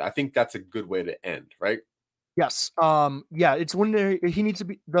was dead. I think that's a good way to end, right? Yes. Yeah, it's when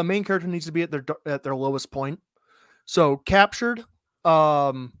the main character needs to be at their lowest point. So captured,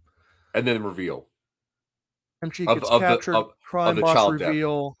 and then reveal. And she gets captured. Crime boss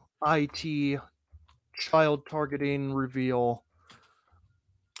reveal. Death. IT child targeting reveal.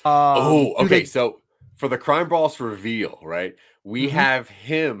 Okay. So for the crime boss reveal, right? We have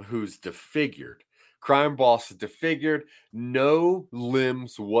him who's disfigured. Crime boss is disfigured, no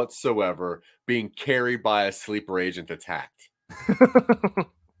limbs whatsoever, being carried by a sleeper agent attacked.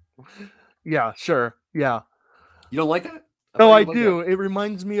 Yeah, sure. Yeah. You don't like that? No, I do. It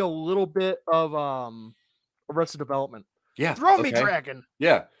reminds me a little bit of Arrested Development. Yeah. Throw me, dragon.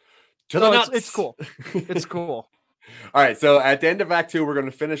 Yeah. To the nuts. It's cool. It's cool. All right, so at the end of Act 2, we're going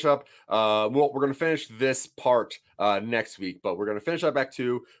to finish up. We're going to finish this part next week, but we're going to finish up Act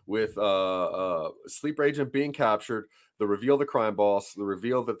 2 with sleeper agent being captured, the reveal of the crime boss, the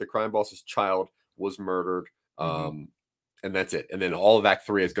reveal that the crime boss's child was murdered, and that's it. And then all of Act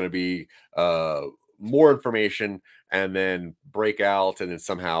 3 is going to be more information, and then breakout, and then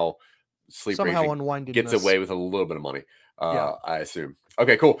somehow sleeper agent gets away with a little bit of money. I assume.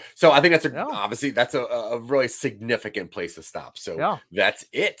 Okay, cool. So I think that's obviously that's a really significant place to stop. So that's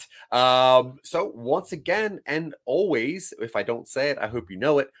it. So once again, and always, if I don't say it, I hope you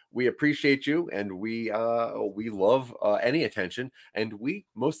know it. We appreciate you, and we love any attention, and we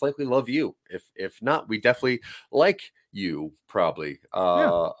most likely love you. If not, we definitely like you probably.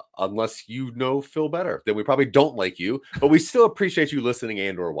 Unless you know Phil better, then we probably don't like you, but we still appreciate you listening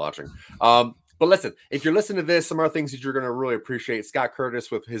and or watching. But listen, if you're listening to this, some other things that you're going to really appreciate. Scott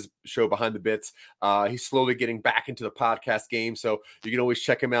Curtis with his show Behind the Bits. He's slowly getting back into the podcast game, so you can always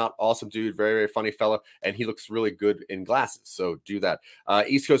check him out. Awesome dude, very, very funny fella, and he looks really good in glasses, so do that.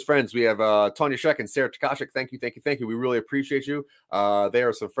 East Coast friends, we have Tanya Sheck and Sarah Takashik. Thank you. We really appreciate you. They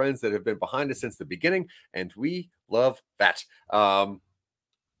are some friends that have been behind us since the beginning, and we love that.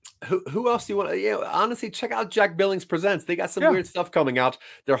 Who else do you want to, honestly, check out Jack Billings Presents. They got some weird stuff coming out.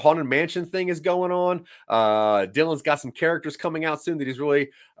 Their Haunted Mansion thing is going on. Dylan's got some characters coming out soon that he's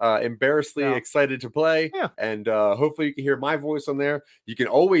really embarrassedly excited to play. And hopefully you can hear my voice on there. You can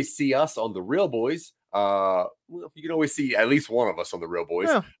always see us on The Real Boys. You can always see at least one of us on The Real Boys.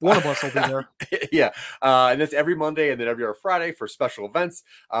 Yeah, one of us will be there. And that's every Monday and then every other Friday for special events.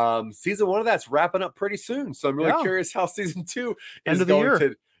 Season 1 of that's wrapping up pretty soon. So I'm really curious how season 2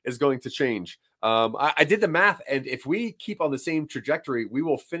 is going to change. I did the math, and if we keep on the same trajectory, we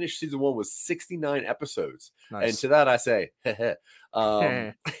will finish season 1 with 69 episodes. Nice. And to that I say,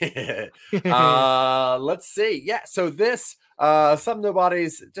 let's see. Yeah, so this Some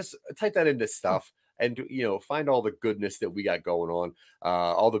Nobodies, just type that into stuff and find all the goodness that we got going on,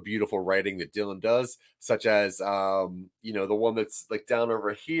 all the beautiful writing that Dylan does, such as the one that's like down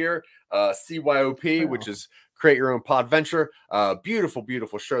over here, CYOP, which is Create Your Own Pod Venture.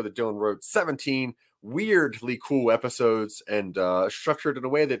 Beautiful show that Dylan wrote. 17 weirdly cool episodes and structured in a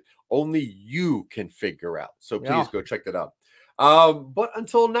way that only you can figure out. So please go check that out. But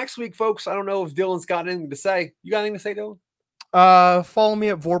until next week, folks, I don't know if Dylan's got anything to say. You got anything to say, Dylan? Follow me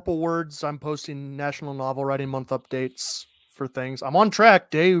at Vorpal Words. I'm posting National Novel Writing Month updates for things. I'm on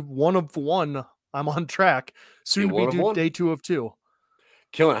track. Day 1 of 1. I'm on track. Soon to be day 2 of 2.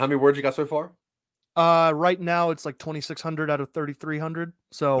 Killing. How many words you got so far? Right now it's like 2,600 out of 3,300.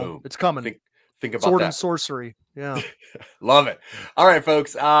 So it's coming. Think about Sword that. and sorcery. Yeah. Love it. All right,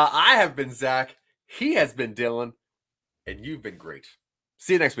 folks. I have been Zach. He has been Dylan. And you've been great.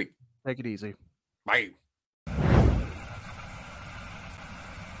 See you next week. Take it easy. Bye.